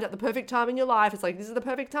saying? You've lined up the perfect time in your life. It's like, this is the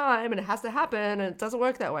perfect time and it has to happen, and it doesn't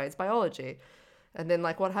work that way. It's biology. And then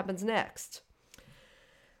like what happens next?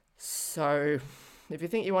 So if you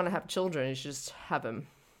think you want to have children, you should just have them.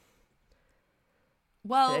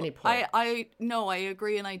 Well, at any point. I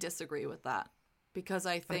agree and I disagree with that, because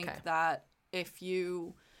I think that if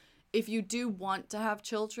you do want to have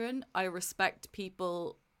children, I respect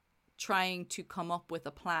people trying to come up with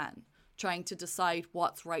a plan, trying to decide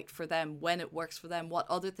what's right for them, when it works for them, what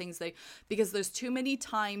other things because there's too many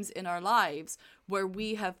times in our lives where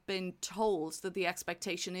we have been told that the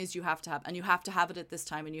expectation is you have to have it at this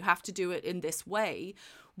time and you have to do it in this way,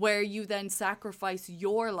 where you then sacrifice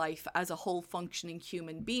your life as a whole functioning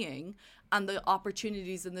human being and the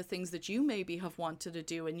opportunities and the things that you maybe have wanted to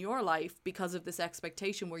do in your life because of this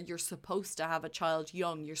expectation where you're supposed to have a child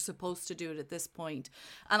young, you're supposed to do it at this point.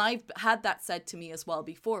 And I've had that said to me as well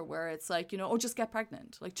before, where it's like, you know, oh, just get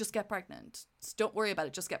pregnant. Like, just get pregnant. Just don't worry about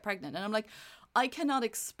it. Just get pregnant. And I'm like, I cannot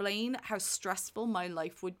explain how stressful my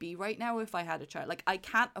life would be right now if I had a child. Like, I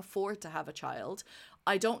can't afford to have a child.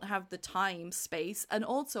 I don't have the time, space. And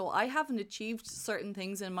also, I haven't achieved certain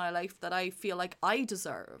things in my life that I feel like I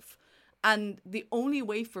deserve. And the only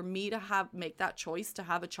way for me to make that choice to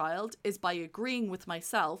have a child is by agreeing with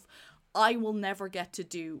myself, I will never get to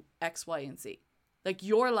do X, Y, and Z. Like,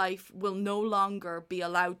 your life will no longer be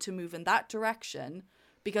allowed to move in that direction,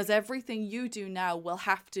 because everything you do now will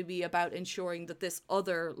have to be about ensuring that this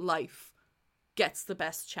other life gets the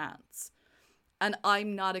best chance. And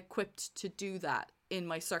I'm not equipped to do that in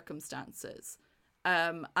my circumstances.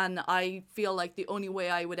 And I feel like the only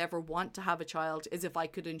way I would ever want to have a child is if I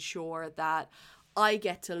could ensure that I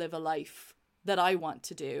get to live a life that I want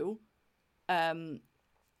to do,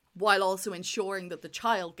 while also ensuring that the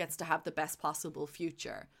child gets to have the best possible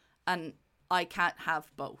future. And I can't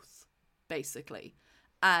have both, basically.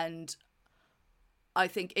 And I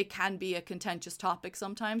think it can be a contentious topic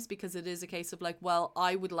sometimes, because it is a case of like, well,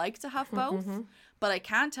 I would like to have both, but I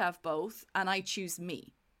can't have both, and I choose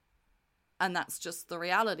me. and that's just the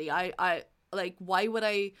reality. I like, why would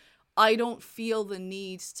I don't feel the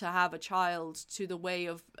need to have a child to the way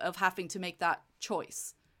of having to make that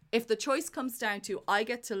choice. If the choice comes down to I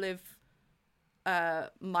get to live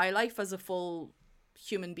my life as a full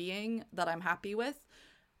human being that I'm happy with,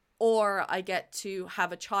 or I get to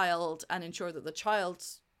have a child and ensure that the child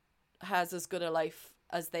has as good a life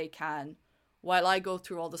as they can, while I go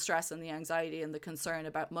through all the stress and the anxiety and the concern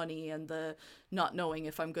about money and the not knowing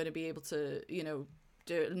if I'm going to be able to, you know,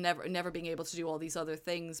 never being able to do all these other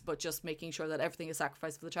things, but just making sure that everything is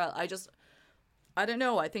sacrificed for the child. I don't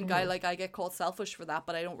know. I think I get called selfish for that,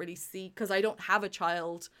 but I don't really see, because I don't have a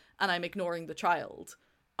child and I'm ignoring the child.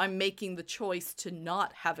 I'm making the choice to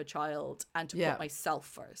not have a child and to put myself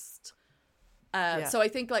first. So I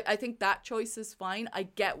think that choice is fine. I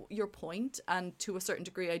get your point, and to a certain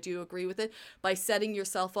degree I do agree with it. By setting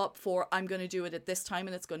yourself up for, I'm going to do it at this time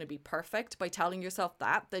and it's going to be perfect, by telling yourself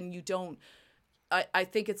that, then you don't, I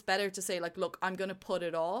think it's better to say, like, look, I'm going to put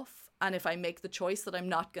it off, and if I make the choice that I'm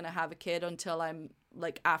not going to have a kid until I'm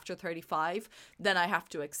like after 35, then I have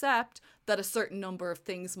to accept that a certain number of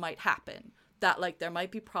things might happen. That, like, there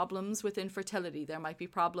might be problems with infertility, there might be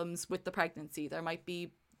problems with the pregnancy, there might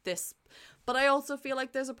be this. But I also feel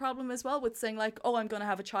like there's a problem as well with saying, like, oh, I'm going to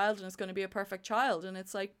have a child and it's going to be a perfect child. And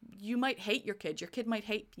it's like, you might hate your kid might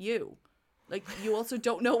hate you. Like, you also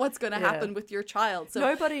don't know what's going to happen with your child. So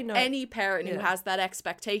nobody knows. Any parent who has that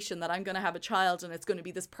expectation that I'm going to have a child and it's going to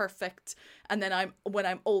be this perfect, and then when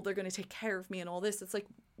I'm old, they're going to take care of me and all this. It's like,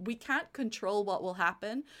 we can't control what will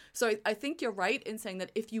happen. So I think you're right in saying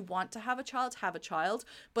that if you want to have a child, have a child.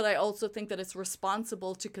 But I also think that it's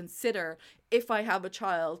responsible to consider, if I have a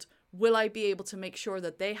child, will I be able to make sure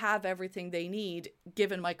that they have everything they need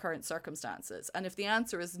given my current circumstances? And if the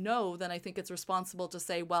answer is no, then I think it's responsible to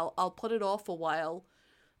say, well, I'll put it off a while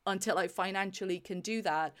until I financially can do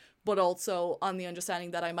that, but also on the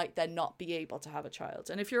understanding that I might then not be able to have a child.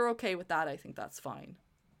 And if you're okay with that, I think that's fine.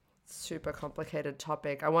 Super complicated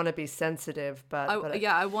topic. I want to be sensitive, but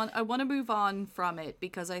I want to move on from it,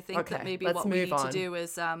 because I think that maybe what we need to do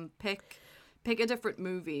is pick a different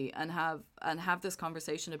movie and have this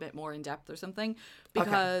conversation a bit more in depth or something,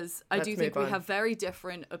 because I do think we have very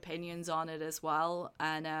different opinions on it as well.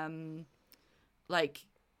 And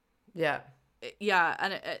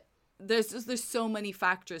there's so many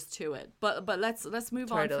factors to it, but let's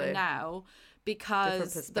move on for now,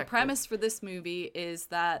 because the premise for this movie is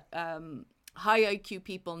that high IQ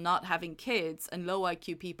people not having kids and low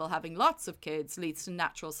IQ people having lots of kids leads to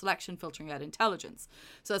natural selection filtering out intelligence.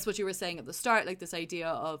 So that's what you were saying at the start, like this idea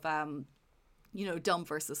of, dumb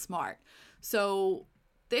versus smart. So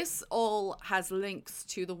this all has links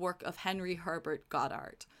to the work of Henry Herbert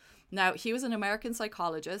Goddard. Now, he was an American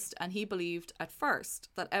psychologist, and he believed at first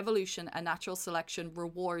that evolution and natural selection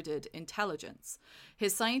rewarded intelligence.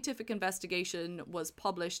 His scientific investigation was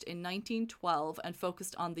published in 1912 and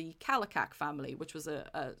focused on the Kallikak family, which was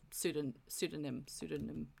a pseudonym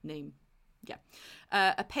name. Yeah.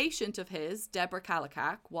 A patient of his, Deborah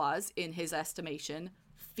Kallikak, was, in his estimation,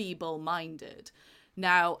 feeble-minded.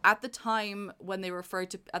 Now, at the time when they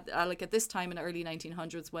referred to, at this time in the early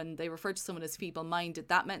 1900s, when they referred to someone as feeble-minded,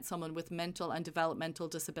 that meant someone with mental and developmental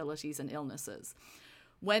disabilities and illnesses.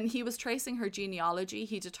 When he was tracing her genealogy,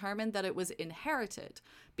 he determined that it was inherited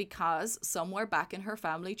because somewhere back in her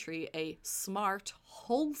family tree, a smart,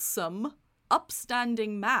 wholesome,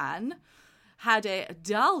 upstanding man had a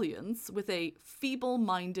dalliance with a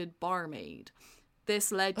feeble-minded barmaid.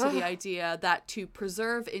 This led to the idea that to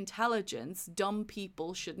preserve intelligence, dumb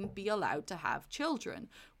people shouldn't be allowed to have children,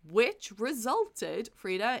 which resulted,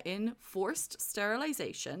 Frida, in forced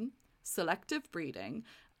sterilization, selective breeding,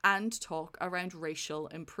 and talk around racial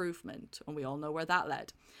improvement. And we all know where that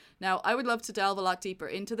led. Now, I would love to delve a lot deeper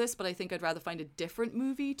into this, but I think I'd rather find a different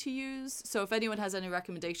movie to use. So if anyone has any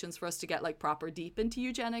recommendations for us to get proper deep into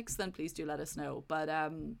eugenics, then please do let us know. But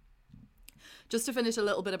just to finish a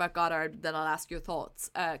little bit about Goddard, then I'll ask your thoughts,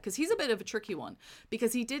 because he's a bit of a tricky one,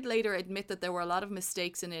 because he did later admit that there were a lot of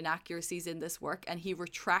mistakes and inaccuracies in this work, and he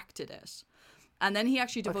retracted it. And then he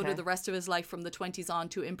actually devoted the rest of his life from the 20s on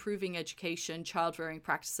to improving education, child-rearing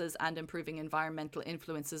practices, and improving environmental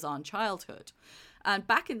influences on childhood. And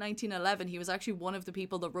back in 1911, he was actually one of the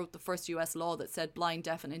people that wrote the first US law that said blind,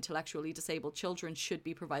 deaf, and intellectually disabled children should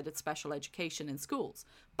be provided special education in schools.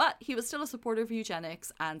 But he was still a supporter of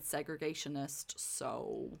eugenics and segregationist,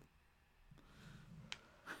 so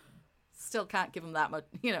still can't give him that much,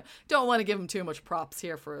 don't want to give him too much props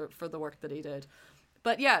here for the work that he did.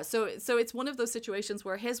 But yeah, so it's one of those situations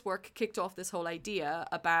where his work kicked off this whole idea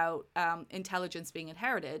about intelligence being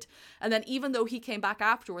inherited. And then even though he came back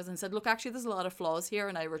afterwards and said, look, actually, there's a lot of flaws here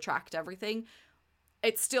and I retract everything,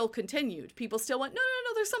 it still continued. People still went, no,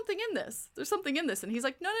 there's something in this. There's something in this. And he's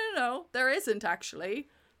like, no, there isn't actually.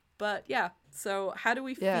 But yeah, so how do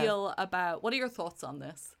we feel about, what are your thoughts on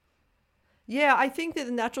this? Yeah, I think that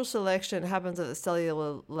the natural selection happens at the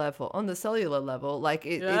cellular level. On the cellular level, like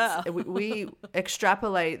we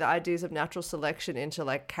extrapolate the ideas of natural selection into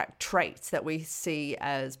like traits that we see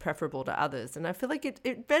as preferable to others, and I feel like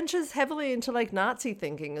it ventures heavily into like Nazi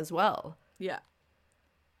thinking as well. Yeah,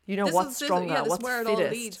 you know, what's stronger, what's where fittest. It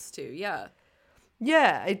all leads to.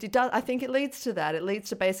 Yeah, it does. I think it leads to that. It leads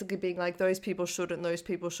to basically being like those people shouldn't, those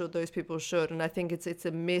people should, those people should, and I think it's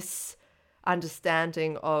a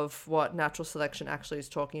misunderstanding of what natural selection actually is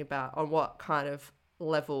talking about, on what kind of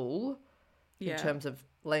level in terms of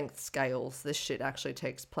length scales this shit actually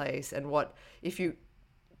takes place, and what if you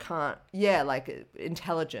can't like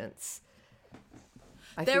intelligence.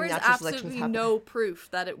 There is absolutely no proof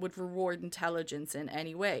that it would reward intelligence in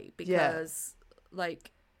any way, because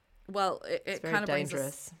it kind of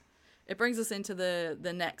brings us into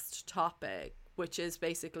the next topic, which is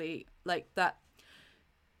basically like that.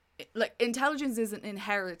 Like intelligence isn't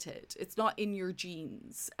inherited. It's not in your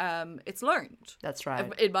genes. It's learned. That's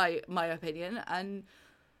right. In my opinion.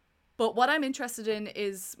 But what I'm interested in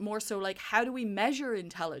is more so like, how do we measure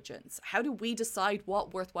intelligence? How do we decide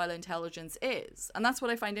what worthwhile intelligence is? And that's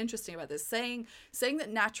what I find interesting about this. Saying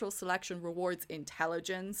that natural selection rewards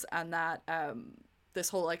intelligence, and that this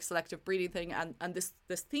whole like selective breeding thing, and this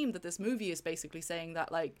theme that this movie is basically saying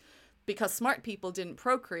that like, because smart people didn't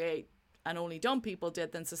procreate and only dumb people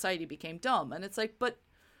did, then society became dumb. And it's like, but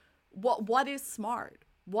what is smart?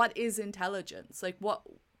 What is intelligence? Like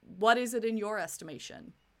what is it in your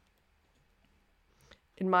estimation?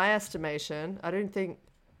 In my estimation, I don't think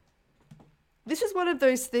this is one of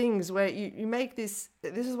those things where you make this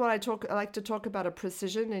is what I like to talk about, a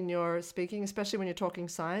precision in your speaking, especially when you're talking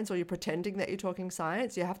science or you're pretending that you're talking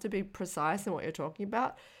science. You have to be precise in what you're talking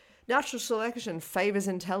about. Natural selection favors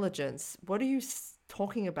intelligence. What are you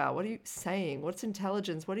talking about? What are you saying? What's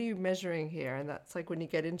intelligence? What are you measuring here? And that's like when you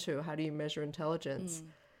get into how do you measure intelligence.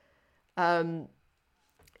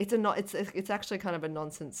 It's actually kind of a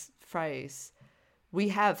nonsense phrase. We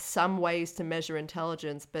have some ways to measure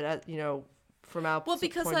intelligence, but from our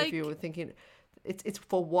point of view, we're thinking it's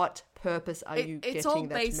for what purpose are you getting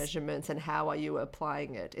that measurements, and how are you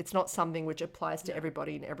applying it? It's not something which applies to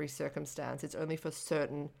everybody in every circumstance. It's only for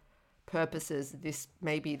certain purposes. This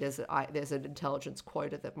maybe there's an intelligence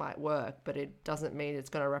quota that might work, but it doesn't mean it's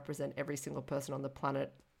going to represent every single person on the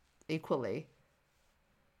planet equally.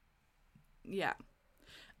 Yeah,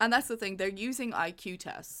 and that's the thing. They're using IQ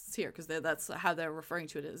tests here because that's how they're referring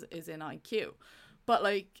to it is in IQ. But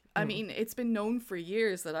like, I mean, it's been known for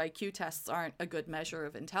years that IQ tests aren't a good measure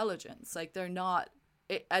of intelligence. Like, they're not.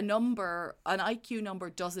 An IQ number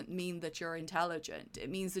doesn't mean that you're intelligent. It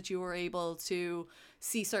means that you were able to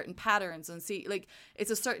see certain patterns and see, like,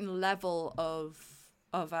 it's a certain level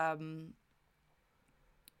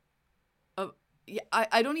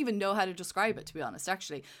I don't even know how to describe it, to be honest,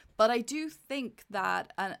 actually. But I do think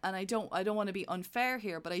that, and I don't want to be unfair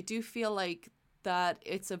here, but I do feel like that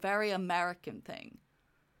it's a very American thing.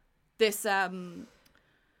 This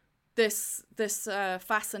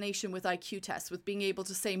fascination with IQ tests, with being able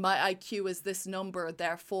to say my IQ is this number,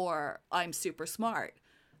 therefore I'm super smart.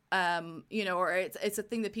 Or it's a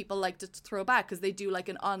thing that people like to throw back because they do like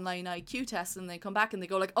an online IQ test and they come back and they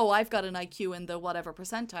go like, oh, I've got an IQ in the whatever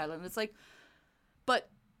percentile. And it's like, but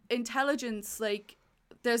intelligence, like,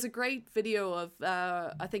 there's a great video of,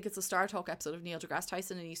 I think it's a Star Talk episode of Neil deGrasse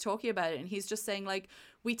Tyson, and he's talking about it, and he's just saying, like,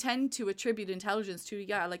 we tend to attribute intelligence to,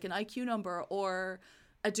 like an IQ number or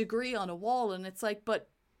a degree on a wall, and it's like, but,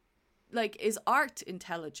 like, is art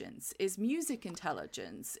intelligence? Is music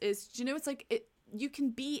intelligence? It's like, you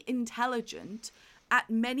can be intelligent at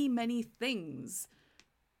many, many things.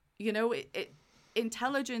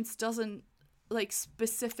 Intelligence doesn't, like,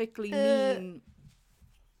 specifically mean...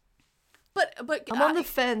 But I'm on the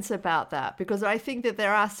fence about that, because I think that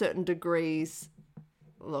there are certain degrees,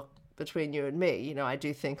 look, between you and me, I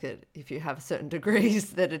do think that if you have certain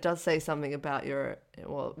degrees that it does say something about your,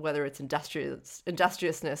 well, whether it's industriousness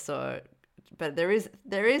but there is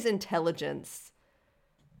intelligence.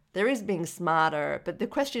 There is being smarter, but the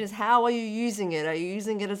question is, how are you using it? Are you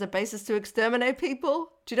using it as a basis to exterminate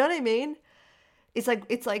people? Do you know what I mean? It's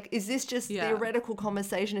like, is this just theoretical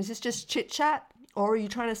conversation? Is this just chit chat? Or are you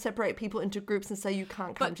trying to separate people into groups and say you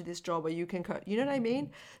can't come to this job or you can you know what I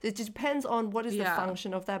mean? It just depends on what is the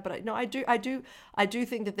function of that. But no, I do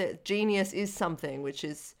think that the genius is something which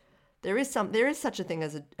is there is such a thing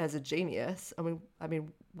as a genius. I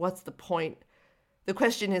mean, what's the point? The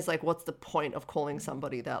question is like, what's the point of calling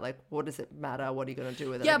somebody that? Like, what does it matter? What are you going to do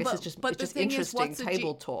with it? Yeah, I guess it's just interesting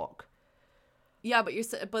table talk. Yeah,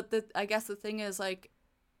 I guess the thing is like,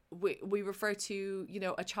 we refer to, you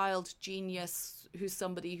know, a child genius who's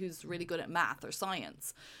somebody who's really good at math or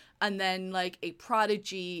science. And then like a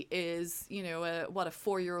prodigy is, you know, a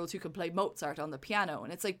 4-year-old who can play Mozart on the piano.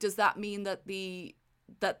 And it's like, does that mean that the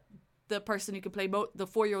person who can play the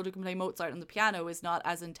 4-year-old who can play Mozart on the piano is not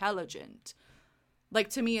as intelligent? Like,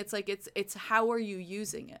 to me, it's like, it's how are you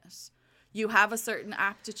using it? You have a certain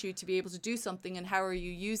aptitude to be able to do something, and how are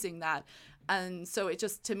you using that? And so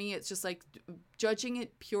to me, it's just like judging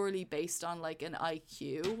it purely based on like an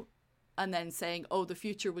IQ and then saying, oh, the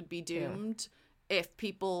future would be doomed if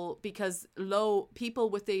people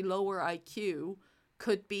with a lower IQ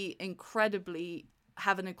could be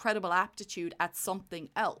have an incredible aptitude at something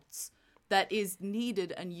else that is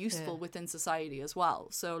needed and useful within society as well.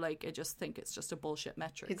 So like, I just think it's just a bullshit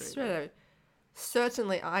metric. It's really.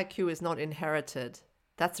 Certainly IQ is not inherited.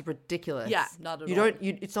 That's ridiculous. Yeah, not at all.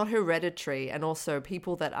 It's not hereditary. And also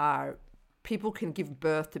people can give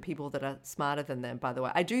birth to people that are smarter than them, by the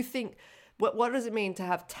way. I do think, what does it mean to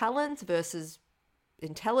have talent versus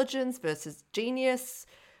intelligence versus genius?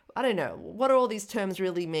 I don't know. What do all these terms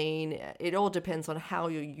really mean? It all depends on how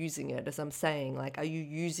you're using it, as I'm saying. Like, are you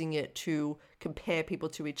using it to compare people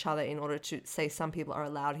to each other in order to say some people are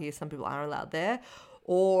allowed here, some people aren't allowed there?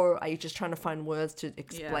 Or are you just trying to find words to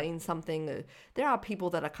explain something? There are people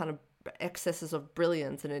that are kind of excesses of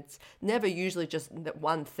brilliance, and it's never usually just that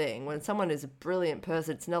one thing. When someone is a brilliant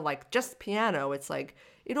person, it's not like just piano. It's like,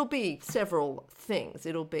 it'll be several things.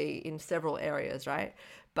 It'll be in several areas, right?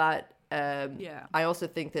 But I also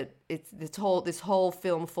think that this whole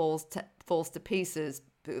film falls to pieces.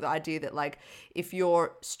 The idea that like, if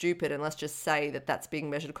you're stupid, and let's just say that that's being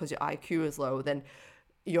measured because your IQ is low, then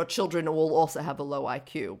your children will also have a low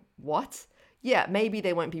IQ. What? Yeah, maybe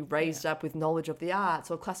they won't be raised up with knowledge of the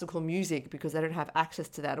arts or classical music because they don't have access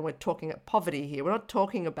to that. And we're talking about poverty here. We're not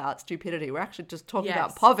talking about stupidity. We're actually just talking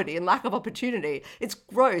about poverty and lack of opportunity. It's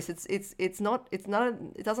gross. It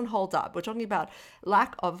doesn't hold up. We're talking about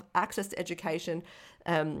lack of access to education,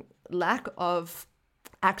 lack of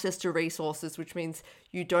access to resources, which means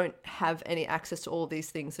you don't have any access to all of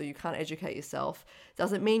these things, so you can't educate yourself.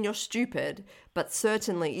 Doesn't mean you're stupid, but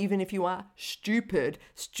certainly even if you are stupid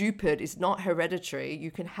is not hereditary.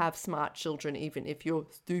 You can have smart children even if you're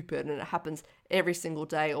stupid, and it happens every single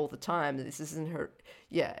day, all the time.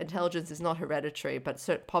 Intelligence is not hereditary,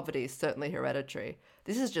 but poverty is certainly hereditary.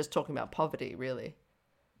 This is just talking about poverty, really,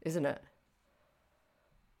 isn't it?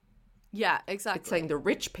 Yeah, exactly. It's saying the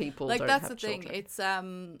rich people like, don't that's have the thing.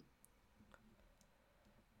 children.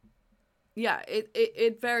 It's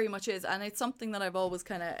it very much is, and it's something that I've always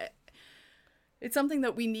it's something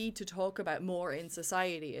that we need to talk about more in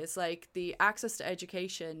society. Is like, the access to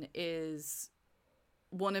education is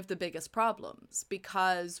one of the biggest problems,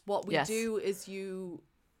 because what we do is, you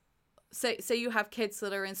say you have kids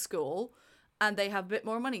that are in school and they have a bit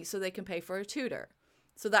more money so they can pay for a tutor.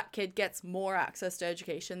 So that kid gets more access to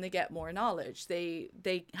education, they get more knowledge, they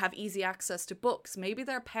have easy access to books. Maybe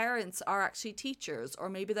their parents are actually teachers, or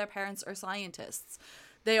maybe their parents are scientists.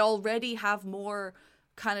 They already have more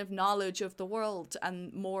kind of knowledge of the world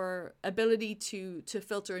and more ability to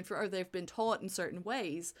filter in, or they've been taught in certain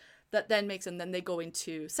ways that then makes them, then they go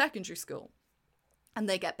into secondary school. And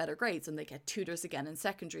they get better grades, and they get tutors again in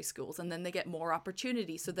secondary schools, and then they get more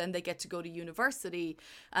opportunity. So then they get to go to university,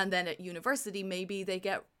 and then at university, maybe they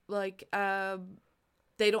get like,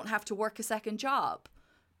 they don't have to work a second job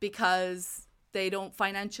because they don't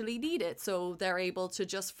financially need it. So they're able to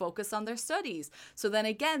just focus on their studies. So then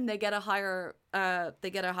again, they get a higher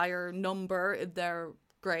number in their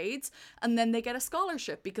grades, and then they get a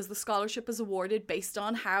scholarship because the scholarship is awarded based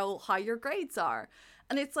on how high your grades are.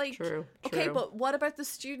 And it's like, okay, but what about the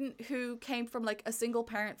student who came from like a single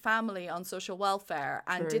parent family on social welfare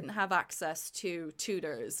and didn't have access to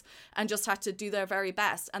tutors and just had to do their very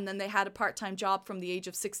best? And then they had a part-time job from the age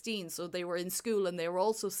of 16. So they were in school and they were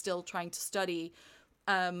also still trying to study,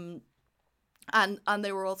 and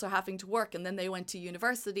they were also having to work, and then they went to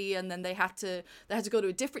university, and then they had to go to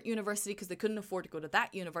a different university because they couldn't afford to go to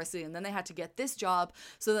that university, and then they had to get this job,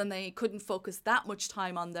 so then they couldn't focus that much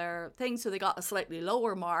time on their thing, so they got a slightly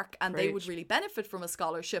lower mark, and they would really benefit from a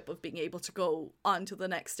scholarship of being able to go on to the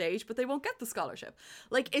next stage, but they won't get the scholarship.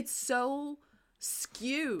 Like, it's so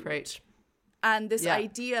skewed. And this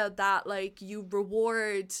idea that like you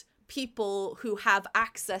reward people who have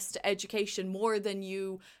access to education more than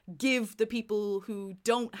you give the people who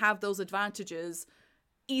don't have those advantages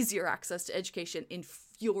easier access to education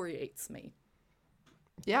infuriates me.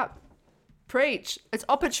 Yeah. Preach. It's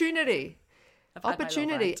opportunity.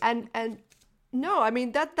 Opportunity. And no, I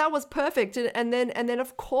mean that was perfect. And then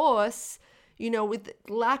of course, you know, with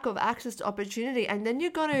lack of access to opportunity, and then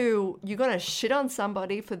you're gonna shit on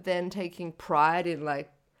somebody for then taking pride in,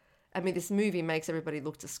 like, I mean, this movie makes everybody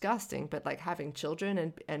look disgusting, but like having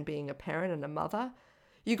children and being a parent and a mother,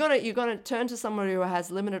 you're gonna turn to someone who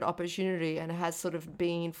has limited opportunity and has sort of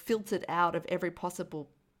been filtered out of every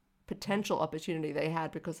possible potential opportunity they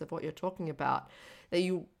had because of what you're talking about, that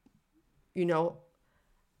you know,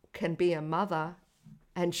 can be a mother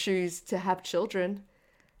and choose to have children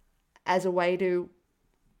as a way to,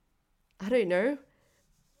 I don't know,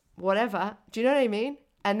 whatever. Do you know what I mean?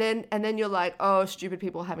 And then you're like, oh, stupid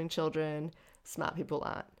people having children, smart people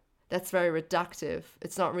aren't. That's very reductive.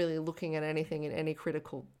 It's not really looking at anything in any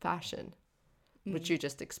critical fashion, which you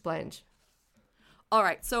just explained. All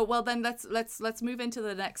right. So, well, then let's move into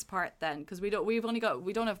the next part then, because we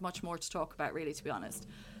don't have much more to talk about really, to be honest.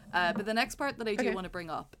 But the next part that I do want to bring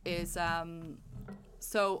up is,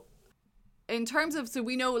 so in terms of, so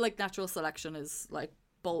we know like natural selection is like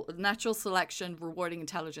natural selection rewarding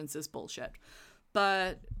intelligence is bullshit.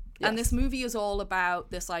 But and this movie is all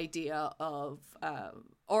about this idea of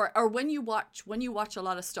or when you watch a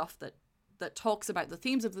lot of stuff that talks about the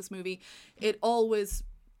themes of this movie, it always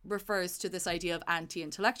refers to this idea of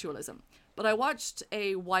anti-intellectualism. But I watched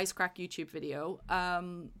a Wisecrack YouTube video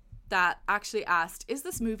that actually asked, is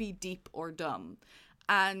this movie deep or dumb?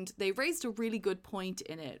 And they raised a really good point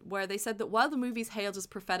in it, where they said that while the movie's hailed as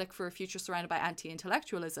prophetic for a future surrounded by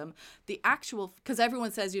anti-intellectualism, the actual, because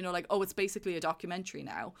everyone says, you know, like, oh, it's basically a documentary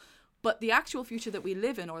now, but the actual future that we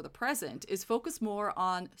live in, or the present, is focused more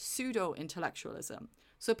on pseudo-intellectualism.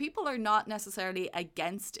 So people are not necessarily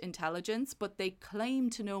against intelligence, but they claim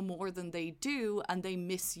to know more than they do, and they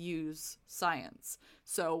misuse science.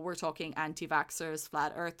 So we're talking anti-vaxxers,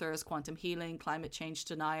 flat earthers, quantum healing, climate change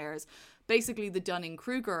deniers, basically the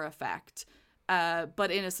Dunning-Kruger effect,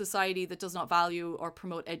 but in a society that does not value or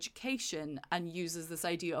promote education and uses this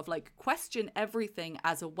idea of like question everything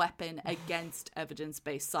as a weapon against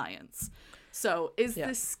evidence-based science. So is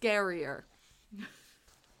this scarier?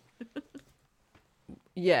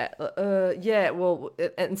 Well,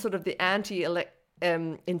 and sort of the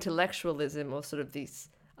anti-intellectualism, or sort of this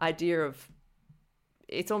idea of,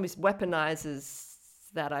 it almost weaponizes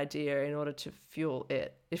that idea in order to fuel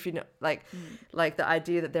it. If you know, like the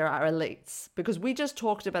idea that there are elites, because we just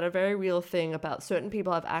talked about a very real thing about certain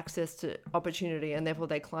people have access to opportunity and therefore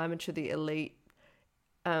they climb into the elite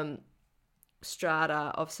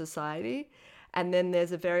strata of society. And then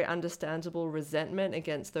there's a very understandable resentment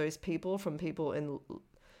against those people from people in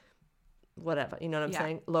whatever, you know what I'm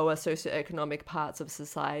saying? Lower socioeconomic parts of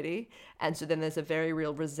society. And so then there's a very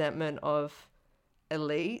real resentment of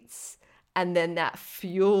elites. And then that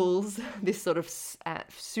fuels this sort of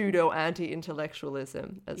pseudo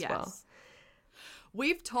anti-intellectualism as well.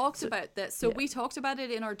 We've talked about this. So we talked about it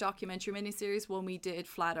in our documentary miniseries when we did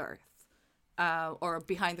Flat Earth or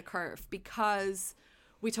Behind the Curve, because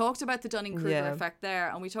we talked about the Dunning-Kruger effect there.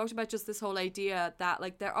 And we talked about just this whole idea that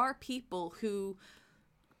like there are people who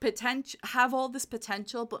have all this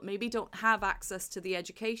potential but maybe don't have access to the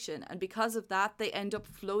education, and because of that they end up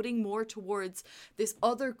floating more towards this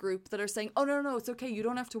other group that are saying, oh no, it's okay, you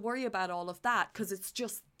don't have to worry about all of that because it's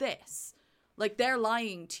just this. Like, they're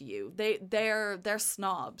lying to you, they're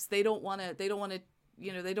snobs, they don't want to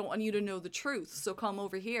you know, they don't want you to know the truth, so come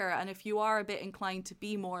over here. And if you are a bit inclined to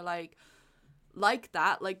be more like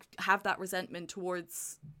that, like have that resentment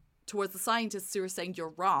towards the scientists who are saying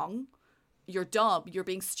you're wrong, you're dumb, you're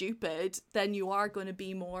being stupid, then you are going to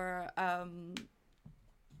be more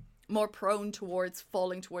prone towards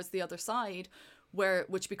falling towards the other side,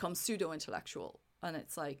 which becomes pseudo-intellectual. And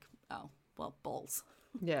it's like, oh, well, balls.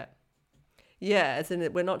 Yeah, as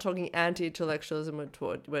in, we're not talking anti-intellectualism,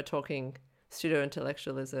 we're talking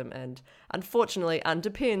pseudo-intellectualism, and unfortunately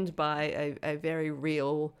underpinned by a very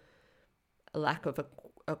real lack of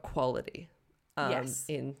equality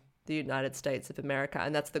in the United States of America.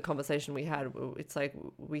 And that's the conversation we had. It's like,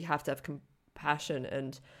 we have to have compassion,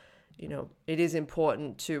 and, you know, it is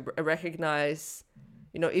important to recognize,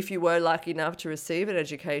 you know, if you were lucky enough to receive an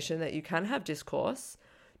education, that you can have discourse,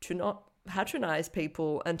 to not patronize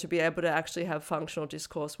people, and to be able to actually have functional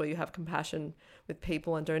discourse where you have compassion with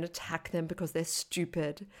people and don't attack them because they're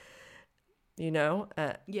stupid.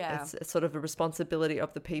 Yeah. It's sort of a responsibility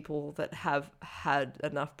of the people that have had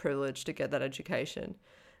enough privilege to get that education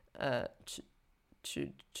to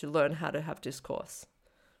learn how to have discourse.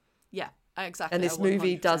 Yeah, exactly. And this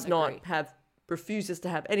movie does not refuses to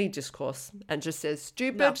have any discourse and just says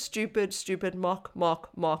stupid, mock.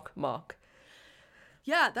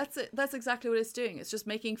 Yeah, that's it. That's exactly what it's doing. It's just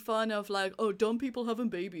making fun of like, oh, dumb people having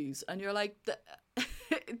babies, and you're like,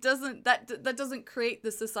 it doesn't that doesn't create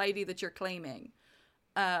the society that you're claiming.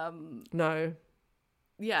 No.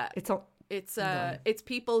 Yeah, it's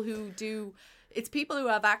people who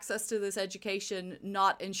have access to this education,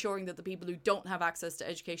 not ensuring that the people who don't have access to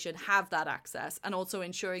education have that access, and also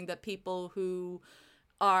ensuring that people who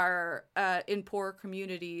are in poor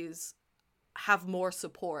communities have more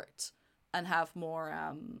support and have more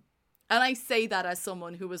and I say that as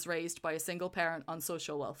someone who was raised by a single parent on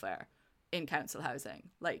social welfare in council housing.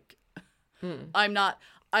 Like,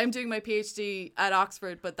 I'm doing my PhD at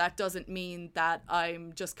Oxford, but that doesn't mean that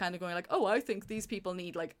I'm just kind of going like, oh, I think these people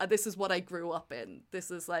need, like, this is what I grew up in. This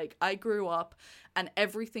is like, I grew up and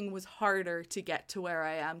everything was harder to get to where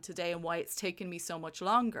I am today and why it's taken me so much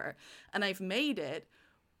longer. And I've made it,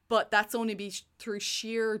 but that's only through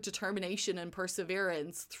sheer determination and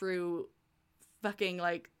perseverance through fucking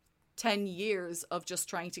like 10 years of just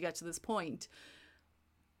trying to get to this point.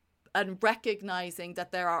 And recognizing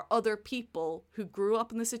that there are other people who grew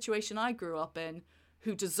up in the situation I grew up in,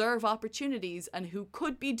 who deserve opportunities and who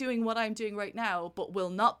could be doing what I'm doing right now, but will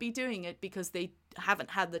not be doing it because they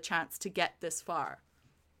haven't had the chance to get this far.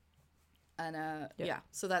 And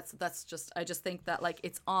so that's just, I just think that like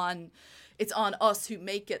it's on us who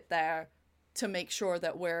make it there to make sure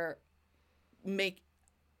that we're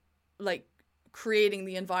creating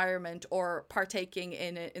the environment or partaking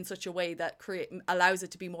in it in such a way that allows it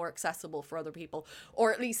to be more accessible for other people,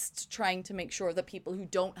 or at least trying to make sure that people who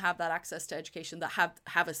don't have that access to education, that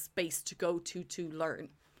have a space to go to learn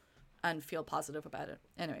and feel positive about it.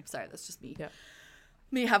 Anyway, sorry, that's just me. Yeah.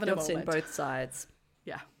 Me having a moment. You've seen both sides.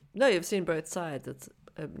 Yeah. No, you've seen both sides. It's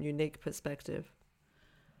a unique perspective.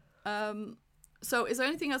 So is there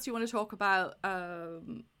anything else you want to talk about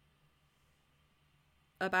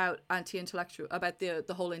anti-intellectual, about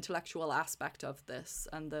the whole intellectual aspect of this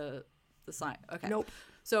and the science? Okay. Nope.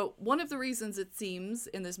 So one of the reasons it seems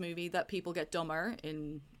in this movie that people get dumber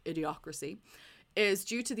in Idiocracy is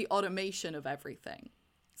due to the automation of everything.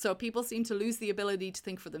 So people seem to lose the ability to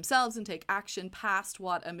think for themselves and take action past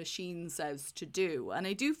what a machine says to do. And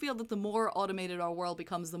I do feel that the more automated our world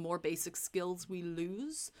becomes, the more basic skills we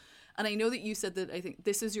lose. And I know that you said that, I think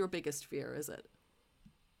this is your biggest fear, is it?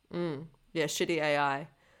 Yeah, shitty AI.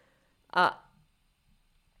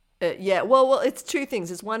 Yeah, well, it's two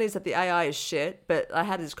things. One is that the AI is shit, but I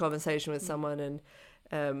had this conversation with someone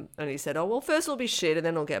and he said, oh, well, first it'll be shit and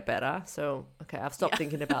then it'll get better. So, okay, I've stopped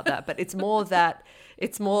thinking about that. But it's more that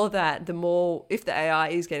if the AI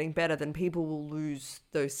is getting better, then people will lose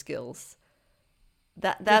those skills.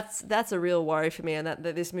 That's a real worry for me, and that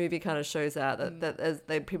this movie kind of shows out that as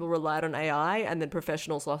people relied on AI and then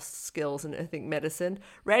professionals lost skills. And I think medicine,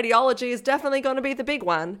 radiology is definitely going to be the big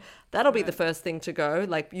one. That'll be the first thing to go.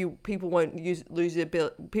 Like people will lose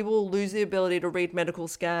the ability to read medical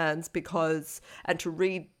scans and to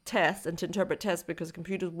read tests and to interpret tests because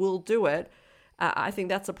computers will do it. I think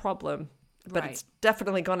that's a problem, but it's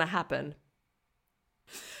definitely going to happen.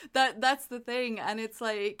 That's the thing, and it's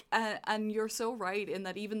like, and you're so right in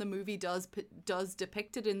that even the movie does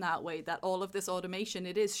depict it in that way, that all of this automation,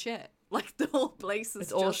 it is shit. Like the whole place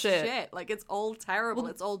is all shit. Like it's all terrible.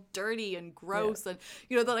 It's all dirty and gross, and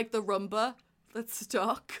the Roomba that's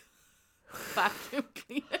stuck vacuum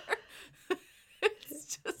cleaner.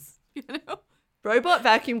 It's just Robot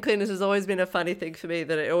vacuum cleaners has always been a funny thing for me,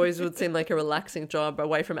 that it always would seem like a relaxing job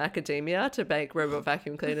away from academia to make robot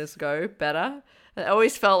vacuum cleaners go better. I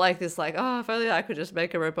always felt like this, like, oh, if only I could just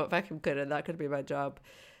make a robot vacuum cleaner, that could be my job.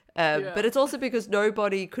 But it's also because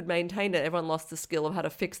nobody could maintain it. Everyone lost the skill of how to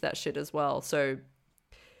fix that shit as well. So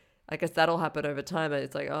I guess that'll happen over time.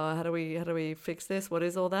 It's like, oh, how do we fix this? What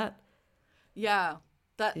is all that? Yeah.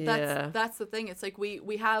 That's the thing. It's like we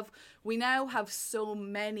now have so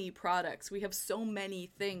many products. We have so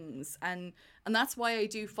many things, and that's why I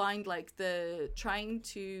do find like this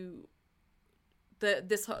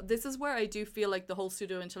is where I do feel like the whole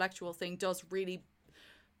pseudo-intellectual thing does really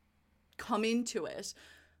come into it,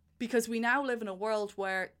 because we now live in a world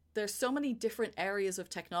where there's so many different areas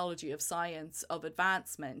of technology, of science, of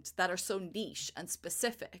advancement that are so niche and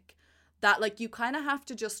specific that like you kind of have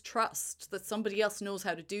to just trust that somebody else knows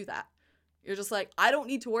how to do that. You're just like, I don't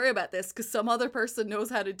need to worry about this because some other person knows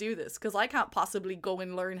how to do this, because I can't possibly go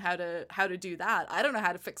and learn how to do that. I don't know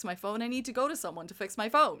how to fix my phone. I need to go to someone to fix my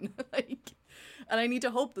phone. And I need to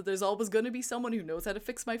hope that there's always going to be someone who knows how to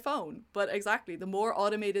fix my phone. But exactly, the more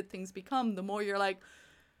automated things become, the more you're like,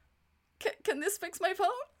 can this fix my phone?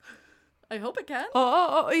 I hope it can.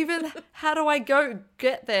 Or even how do I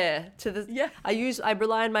get there to the? Yeah. I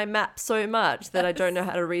rely on my map so much that I don't know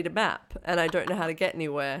how to read a map, and I don't know how to get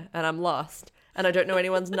anywhere, and I'm lost, and I don't know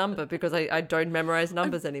anyone's number because I don't memorize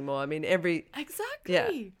numbers anymore. I mean, exactly. Yeah.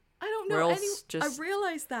 I don't know I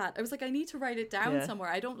realized that. I was like, I need to write it down somewhere.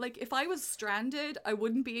 I don't like, if I was stranded, I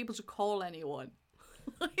wouldn't be able to call anyone.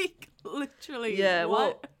 Like, literally. Yeah.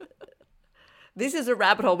 What? Well, this is a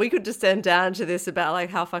rabbit hole. We could descend down to this about like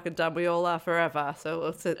how fucking dumb we all are forever. So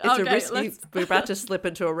it's a risky. We're about to slip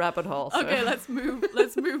into a rabbit hole. So. Okay, let's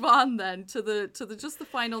move on then to the just the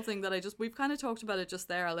final thing that we've kind of talked about it just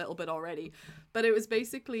there a little bit already, but it was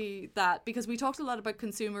basically that, because we talked a lot about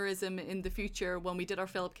consumerism in the future when we did our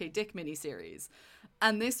Philip K. Dick miniseries,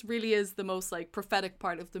 and this really is the most like prophetic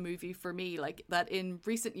part of the movie for me. Like that in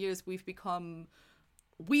recent years we've become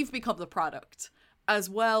the product as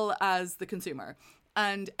well as the consumer,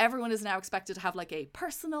 and everyone is now expected to have like a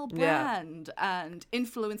personal brand, and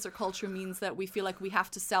influencer culture means that we feel like we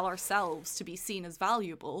have to sell ourselves to be seen as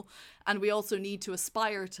valuable, and we also need to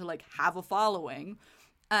aspire to like have a following.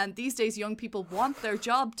 And these days young people want their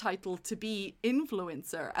job title to be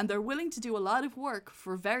influencer, and they're willing to do a lot of work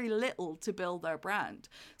for very little to build their brand.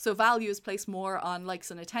 So value is placed more on likes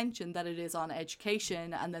and attention than it is on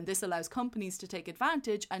education, and then this allows companies to take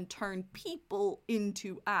advantage and turn people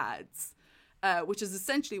into ads, which is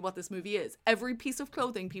essentially what this movie is. Every piece of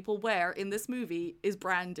clothing people wear in this movie is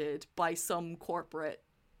branded by some corporate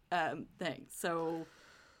thing. So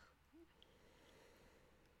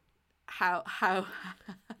how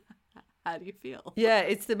do you feel? Yeah,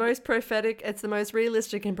 it's the most prophetic. It's the most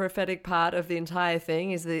realistic and prophetic part of the entire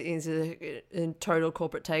thing is a total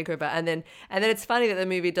corporate takeover, and then it's funny that the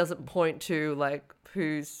movie doesn't point to like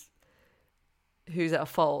who's at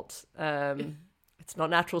fault. It's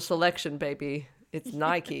not natural selection, baby. It's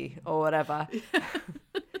Nike or whatever.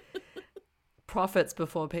 Profits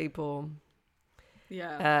before people.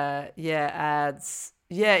 Yeah. Ads.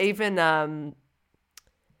 Yeah, even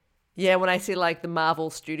yeah, when I see like the Marvel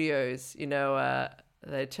Studios, you know,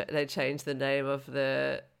 they changed the name of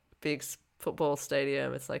the big football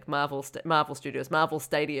stadium. It's like Marvel Studios, Marvel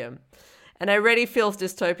Stadium. And it already feels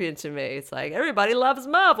dystopian to me. It's like, everybody loves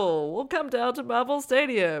Marvel. We'll come down to Marvel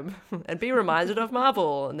Stadium and be reminded of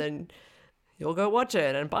Marvel. And then you'll go watch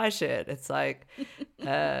it and buy shit. It's like,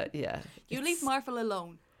 yeah. You leave Marvel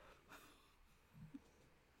alone.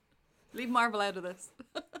 Leave Marvel out of this.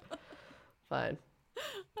 Fine.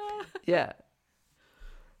 Yeah.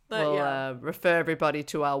 But we'll refer everybody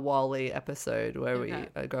to our Wall-E episode where we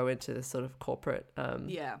go into this sort of corporate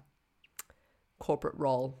corporate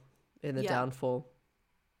role in the downfall.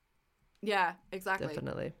 Yeah, exactly.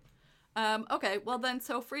 Definitely. Okay, well then,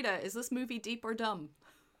 so Frida, is this movie deep or dumb?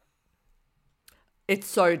 It's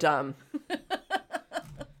so dumb.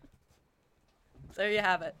 There you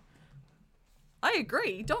have it. I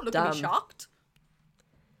agree. Don't look at me shocked.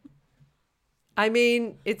 I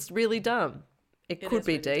mean, it's really dumb. It could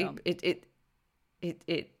be really deep. Dumb.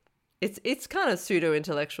 It's kind of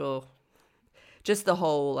pseudo-intellectual. Just the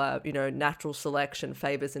whole, natural selection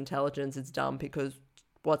favors intelligence. It's dumb because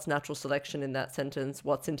what's natural selection in that sentence?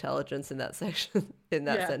 What's intelligence in that section? In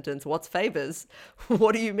that sentence? What's favors?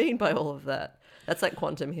 What do you mean by all of that? That's like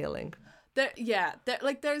quantum healing.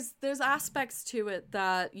 There's aspects to it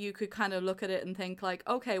that you could kind of look at it and think like,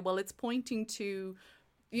 okay, well, it's pointing to,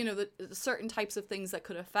 the certain types of things that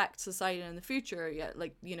could affect society in the future. Yeah,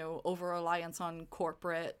 like, over reliance on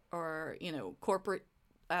corporate or,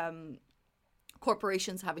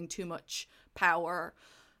 corporations having too much power,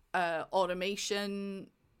 automation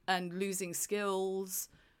and losing skills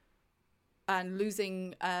and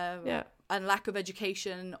losing and lack of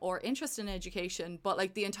education or interest in education. But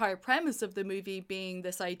like the entire premise of the movie being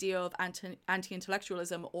this idea of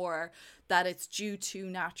anti-intellectualism, or that it's due to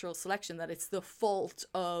natural selection, that it's the fault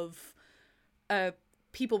of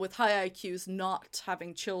people with high IQs not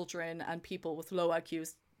having children and people with low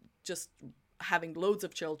IQs just having loads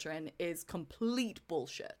of children, is complete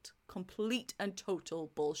bullshit. Complete and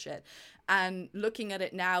total bullshit. And looking at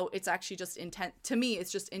it now, it's actually just to me,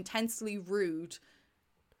 it's just intensely rude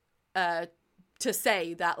to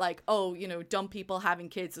say that like, dumb people having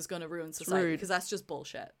kids is going to ruin society, because that's just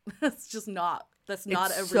bullshit. That's just not, that's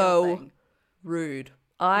not a real thing. Rude.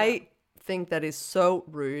 I think that is so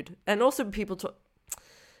rude. And also people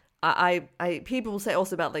people say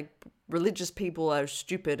also about like religious people are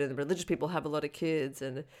stupid and religious people have a lot of kids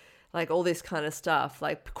and like all this kind of stuff.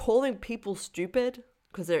 Like calling people stupid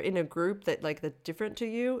because they're in a group that like they're different to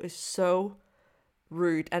you is so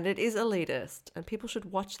rude, and it is elitist, and people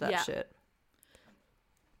should watch that shit.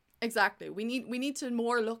 Exactly. We need to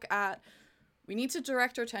more look at, we need to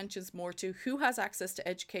direct our attentions more to who has access to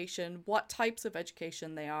education, what types of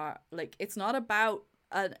education they are. Like, it's not about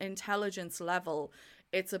an intelligence level.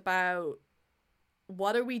 It's about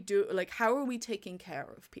what are we like, how are we taking care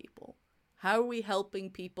of people? How are we helping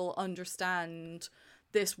people understand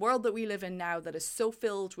this world that we live in now that is so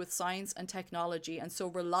filled with science and technology and so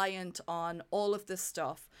reliant on all of this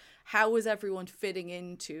stuff? How is everyone fitting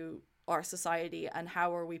into our society, and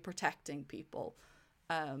how are we protecting people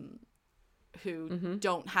who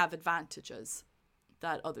don't have advantages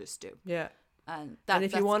that others do? Yeah. And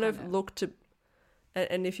if you want to look to,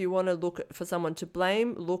 and if you want to look for someone to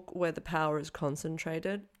blame, look where the power is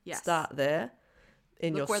concentrated. Yes. Start there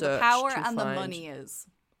in your search. Look where the power and the money is.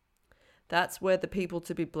 That's where the people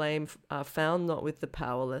to be blamed are found, not with the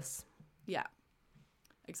powerless. Yeah,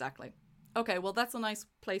 exactly. Okay, well, that's a nice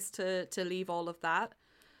place to leave all of that.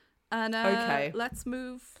 And okay, let's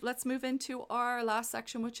move into our last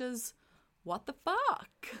section, which is what the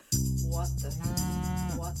fuck. What the fuck?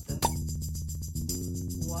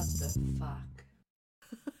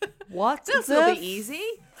 What this will be easy.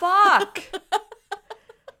 Fuck.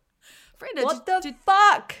 Frida, what the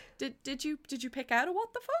fuck? Did you pick out a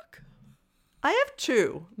what the fuck? I have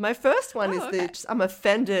two. My first one is I'm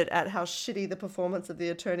offended at how shitty the performance of the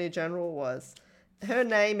Attorney General was. Her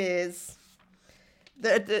name is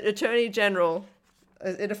the Attorney General.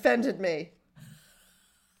 It offended me.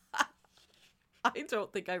 I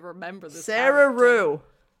don't think I remember this. Sarah Rue,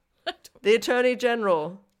 the Attorney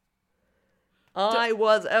General. I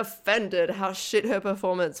was offended how shit her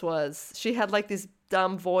performance was. She had like this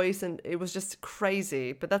dumb voice and it was just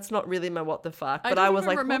crazy. But that's not really my what the fuck. But I was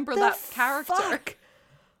like, remember what that the character. Fuck?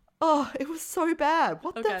 Oh, it was so bad.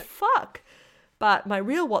 What the fuck? But my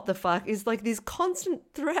real what the fuck is like these constant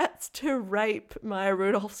threats to rape Maya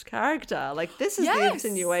Rudolph's character. Like, this is the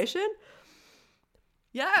insinuation.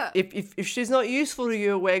 Yeah. If she's not useful to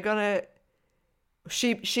you, we're gonna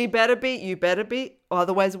she better be, you better be, or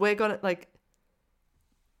otherwise we're gonna like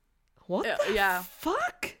what the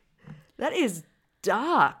fuck? That is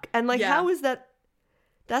dark. And like how is that?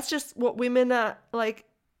 That's just what women are like.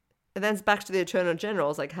 And then it's back to the Attorney General.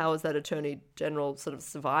 It's like, how is that Attorney General sort of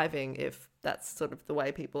surviving if that's sort of the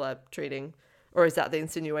way people are treating, or is that the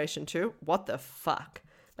insinuation too? What the fuck?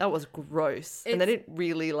 That was gross. And they didn't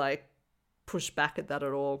really like push back at that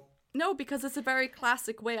at all. No, because it's a very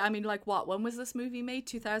classic way. I mean, like, when was this movie made?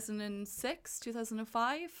 2006,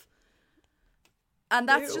 2005? And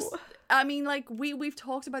that's just, I mean, like, we've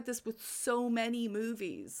talked about this with so many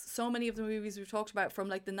movies. So many of the movies we've talked about from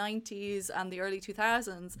like the 90s and the early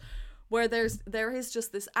 2000s, where there is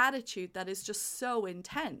just this attitude that is just so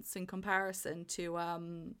intense in comparison to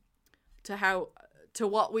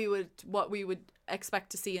what we would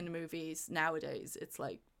expect to see in movies nowadays. It's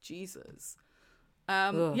like, Jesus.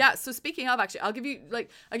 So speaking of, actually, I'll give you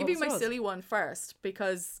my silly one first,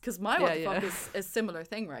 because my what the fuck is a similar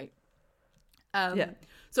thing, right?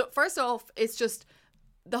 So first off, it's just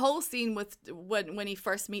the whole scene with when he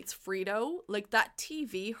first meets Frito. Like, that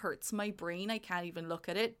TV hurts my brain. I can't even look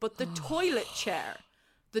at it. But the toilet chair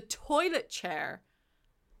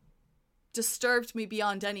disturbed me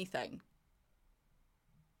beyond anything.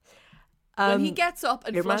 When he gets up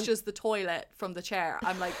and flushes the toilet from the chair,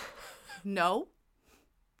 I'm like, no.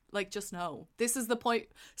 Like, just no. This is the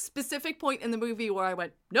specific point in the movie where I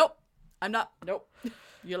went, nope, I'm not, nope.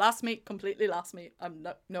 You completely lost me. I'm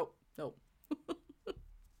not, nope.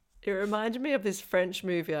 It reminded me of this French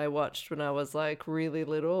movie I watched when I was like really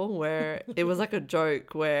little, where it was like a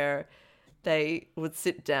joke where they would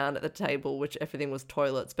sit down at the table, which everything was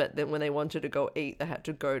toilets, but then when they wanted to go eat, they had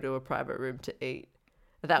to go to a private room to eat.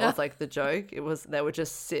 That was like the joke. It was, they would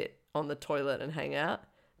just sit on the toilet and hang out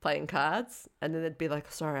playing cards, and then they'd be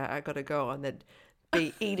like, sorry, I gotta go, and they'd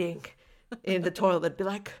be eating in the toilet. They'd be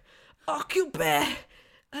like, occupé,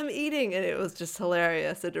 I'm eating, and it was just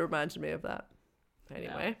hilarious. It reminded me of that.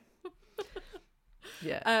 Anyway.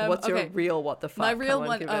 What's your real what the fuck? My real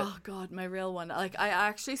one, oh god, my real one. Like, I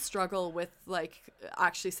actually struggle with like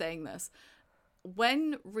actually saying this.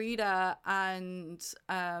 When Rita and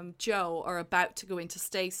Joe are about to go into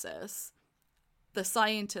stasis, the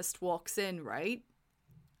scientist walks in, right?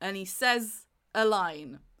 And he says a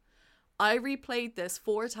line. I replayed this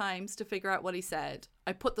 4 times to figure out what he said.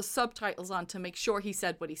 I put the subtitles on to make sure he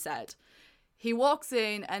said what he said. He walks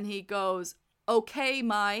in and he goes, okay,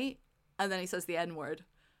 and then he says the N-word.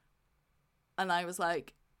 and I was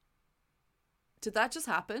like, did that just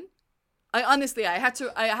happen? I honestly, I had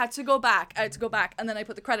to go back, and then I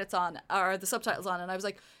put the credits on, or the subtitles on, and I was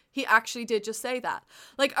like, he actually did just say that.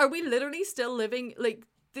 Like, are we literally still living, like,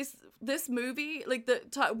 this movie, like,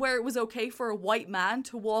 where it was okay for a white man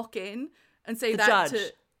to walk in and say the judge.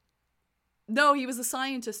 No, he was a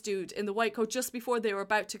scientist dude in the white coat just before they were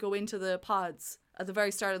about to go into the pods at the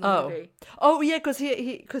very start of the movie. Oh yeah, because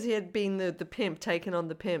he had been the pimp, taken on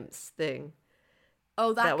the pimp's thing.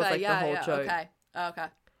 Oh, that guy, was like yeah, the whole joke. Okay.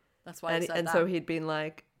 That's why I said and that. so he'd been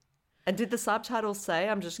like, and did the subtitles say?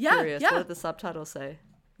 I'm just curious. Yeah. What did the subtitles say?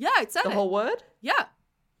 Yeah, it said the whole word. Yeah.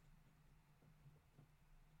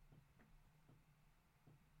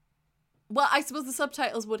 Well, I suppose the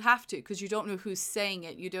subtitles would have to, because you don't know who's saying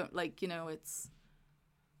it. You don't, like, you know, it's...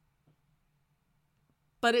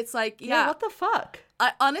 But it's like, yeah. What the fuck?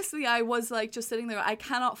 I was, like, just sitting there. I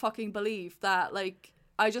cannot fucking believe that, like,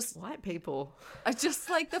 White people. I just,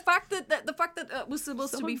 like, the fact that it was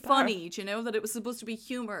supposed to be funny, do you know? That it was supposed to be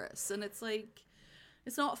humorous. And it's, like,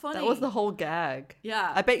 it's not funny. That was the whole gag.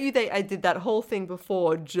 Yeah. I bet you I did that whole thing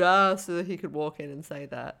before just so that he could walk in and say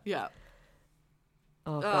that. Yeah.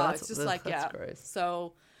 Oh, God, it's just like, yeah. Gross.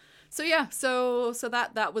 So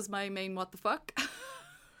that was my main what the fuck.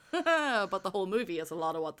 But the whole movie is a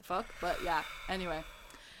lot of what the fuck. But yeah, anyway.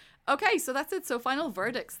 Okay, so that's it. So final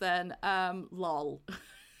verdicts then. Lol.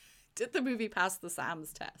 Did the movie pass the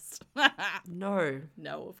SAMS test? No.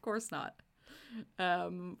 No, of course not.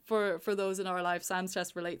 For those in our life, SAMS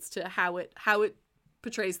test relates to how it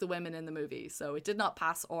portrays the women in the movie. So it did not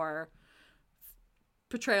pass our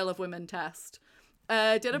portrayal of women test.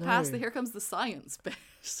 Did it pass the Here Comes the Science bit?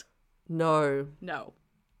 No. No.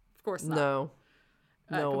 Of course not. No.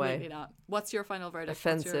 No way. Completely not. What's your final verdict?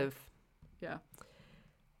 Offensive. Yeah.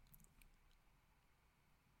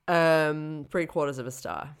 3/4 of a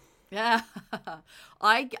star. Yeah.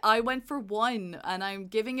 I went for 1, and I'm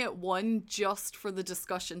giving it 1 just for the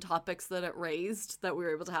discussion topics that it raised, that we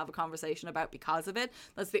were able to have a conversation about because of it.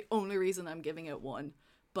 That's the only reason I'm giving it 1.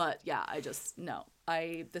 But yeah, this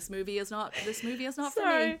movie is not for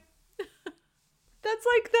me. That's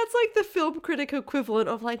like the film critic equivalent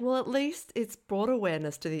of like, well, at least it's brought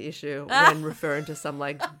awareness to the issue when referring to some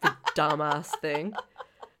like the dumbass thing.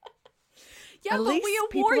 Yeah, at but least we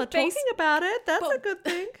award people are based, talking about it. That's a good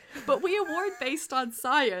thing. But we award based on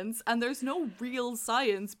science, and there's no real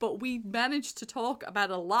science, but we managed to talk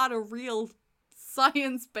about a lot of real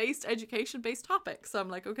science-based, education-based topics. So I'm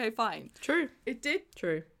like, okay, fine. True. It did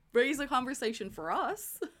True. raise a conversation for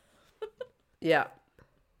us. Yeah.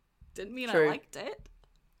 Didn't mean True. I liked it.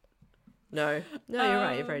 No, you're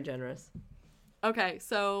right. You're very generous. Okay,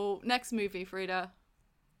 so next movie, Frida.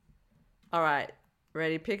 All right.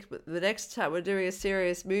 Ready? Pick the next time. We're doing a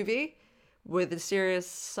serious movie with the serious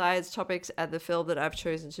science topics, and the film that I've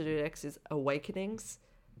chosen to do next is Awakenings.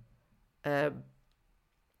 Yeah,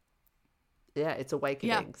 it's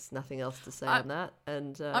Awakenings. Yeah. Nothing else to say on that.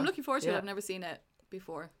 And I'm looking forward to it. I've never seen it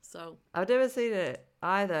before, so I've never seen it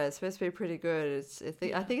either. It's supposed to be pretty good.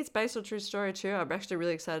 I think it's based on a true story too. I'm actually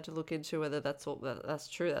really excited to look into whether that's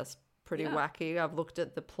true. That's pretty wacky. I've looked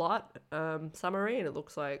at the plot summary, and it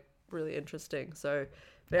looks like really interesting. So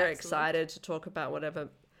very excited to talk about whatever.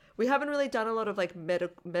 We haven't really done a lot of like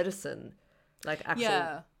medicine, like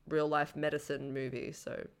actual real life medicine movies.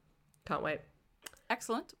 So can't wait.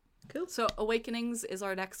 Excellent. Cool. So Awakenings is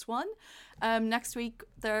our next one. Next week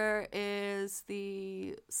there is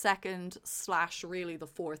the second / really the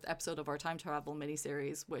 4th episode of our time travel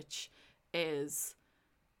miniseries, which is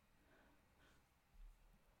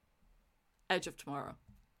Edge of Tomorrow.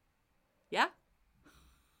 Yeah?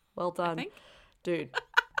 Well done. I think. Dude.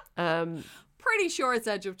 Pretty sure it's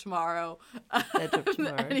Edge of Tomorrow. Edge of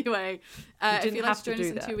Tomorrow. Anyway, if you'd like to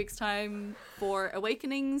join us in 2 weeks' time for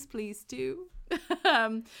Awakenings, please do.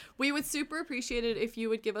 We would super appreciate it if you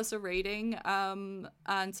would give us a rating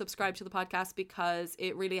and subscribe to the podcast, because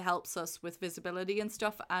it really helps us with visibility and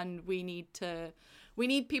stuff, and we need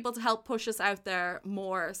people to help push us out there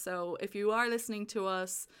more. So if you are listening to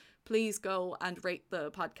us, please go and rate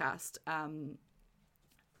the podcast on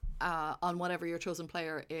whatever your chosen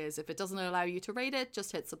player is. If it doesn't allow you to rate it,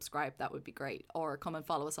 just hit subscribe. That would be great. Or come and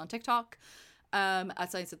follow us on TikTok at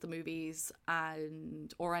Science at the Movies,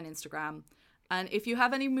 or on Instagram. And if you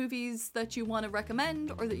have any movies that you want to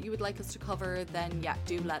recommend or that you would like us to cover, then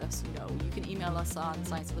do let us know. You can email us on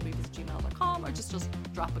scienceofthemovies@gmail.com, or just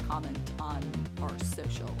drop a comment on our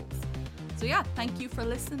socials. So thank you for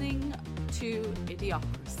listening to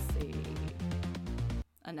Idiocracy.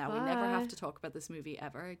 And now we never have to talk about this movie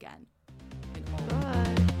ever again.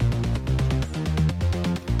 Bye.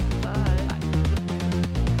 Bye.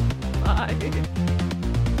 Bye. Bye.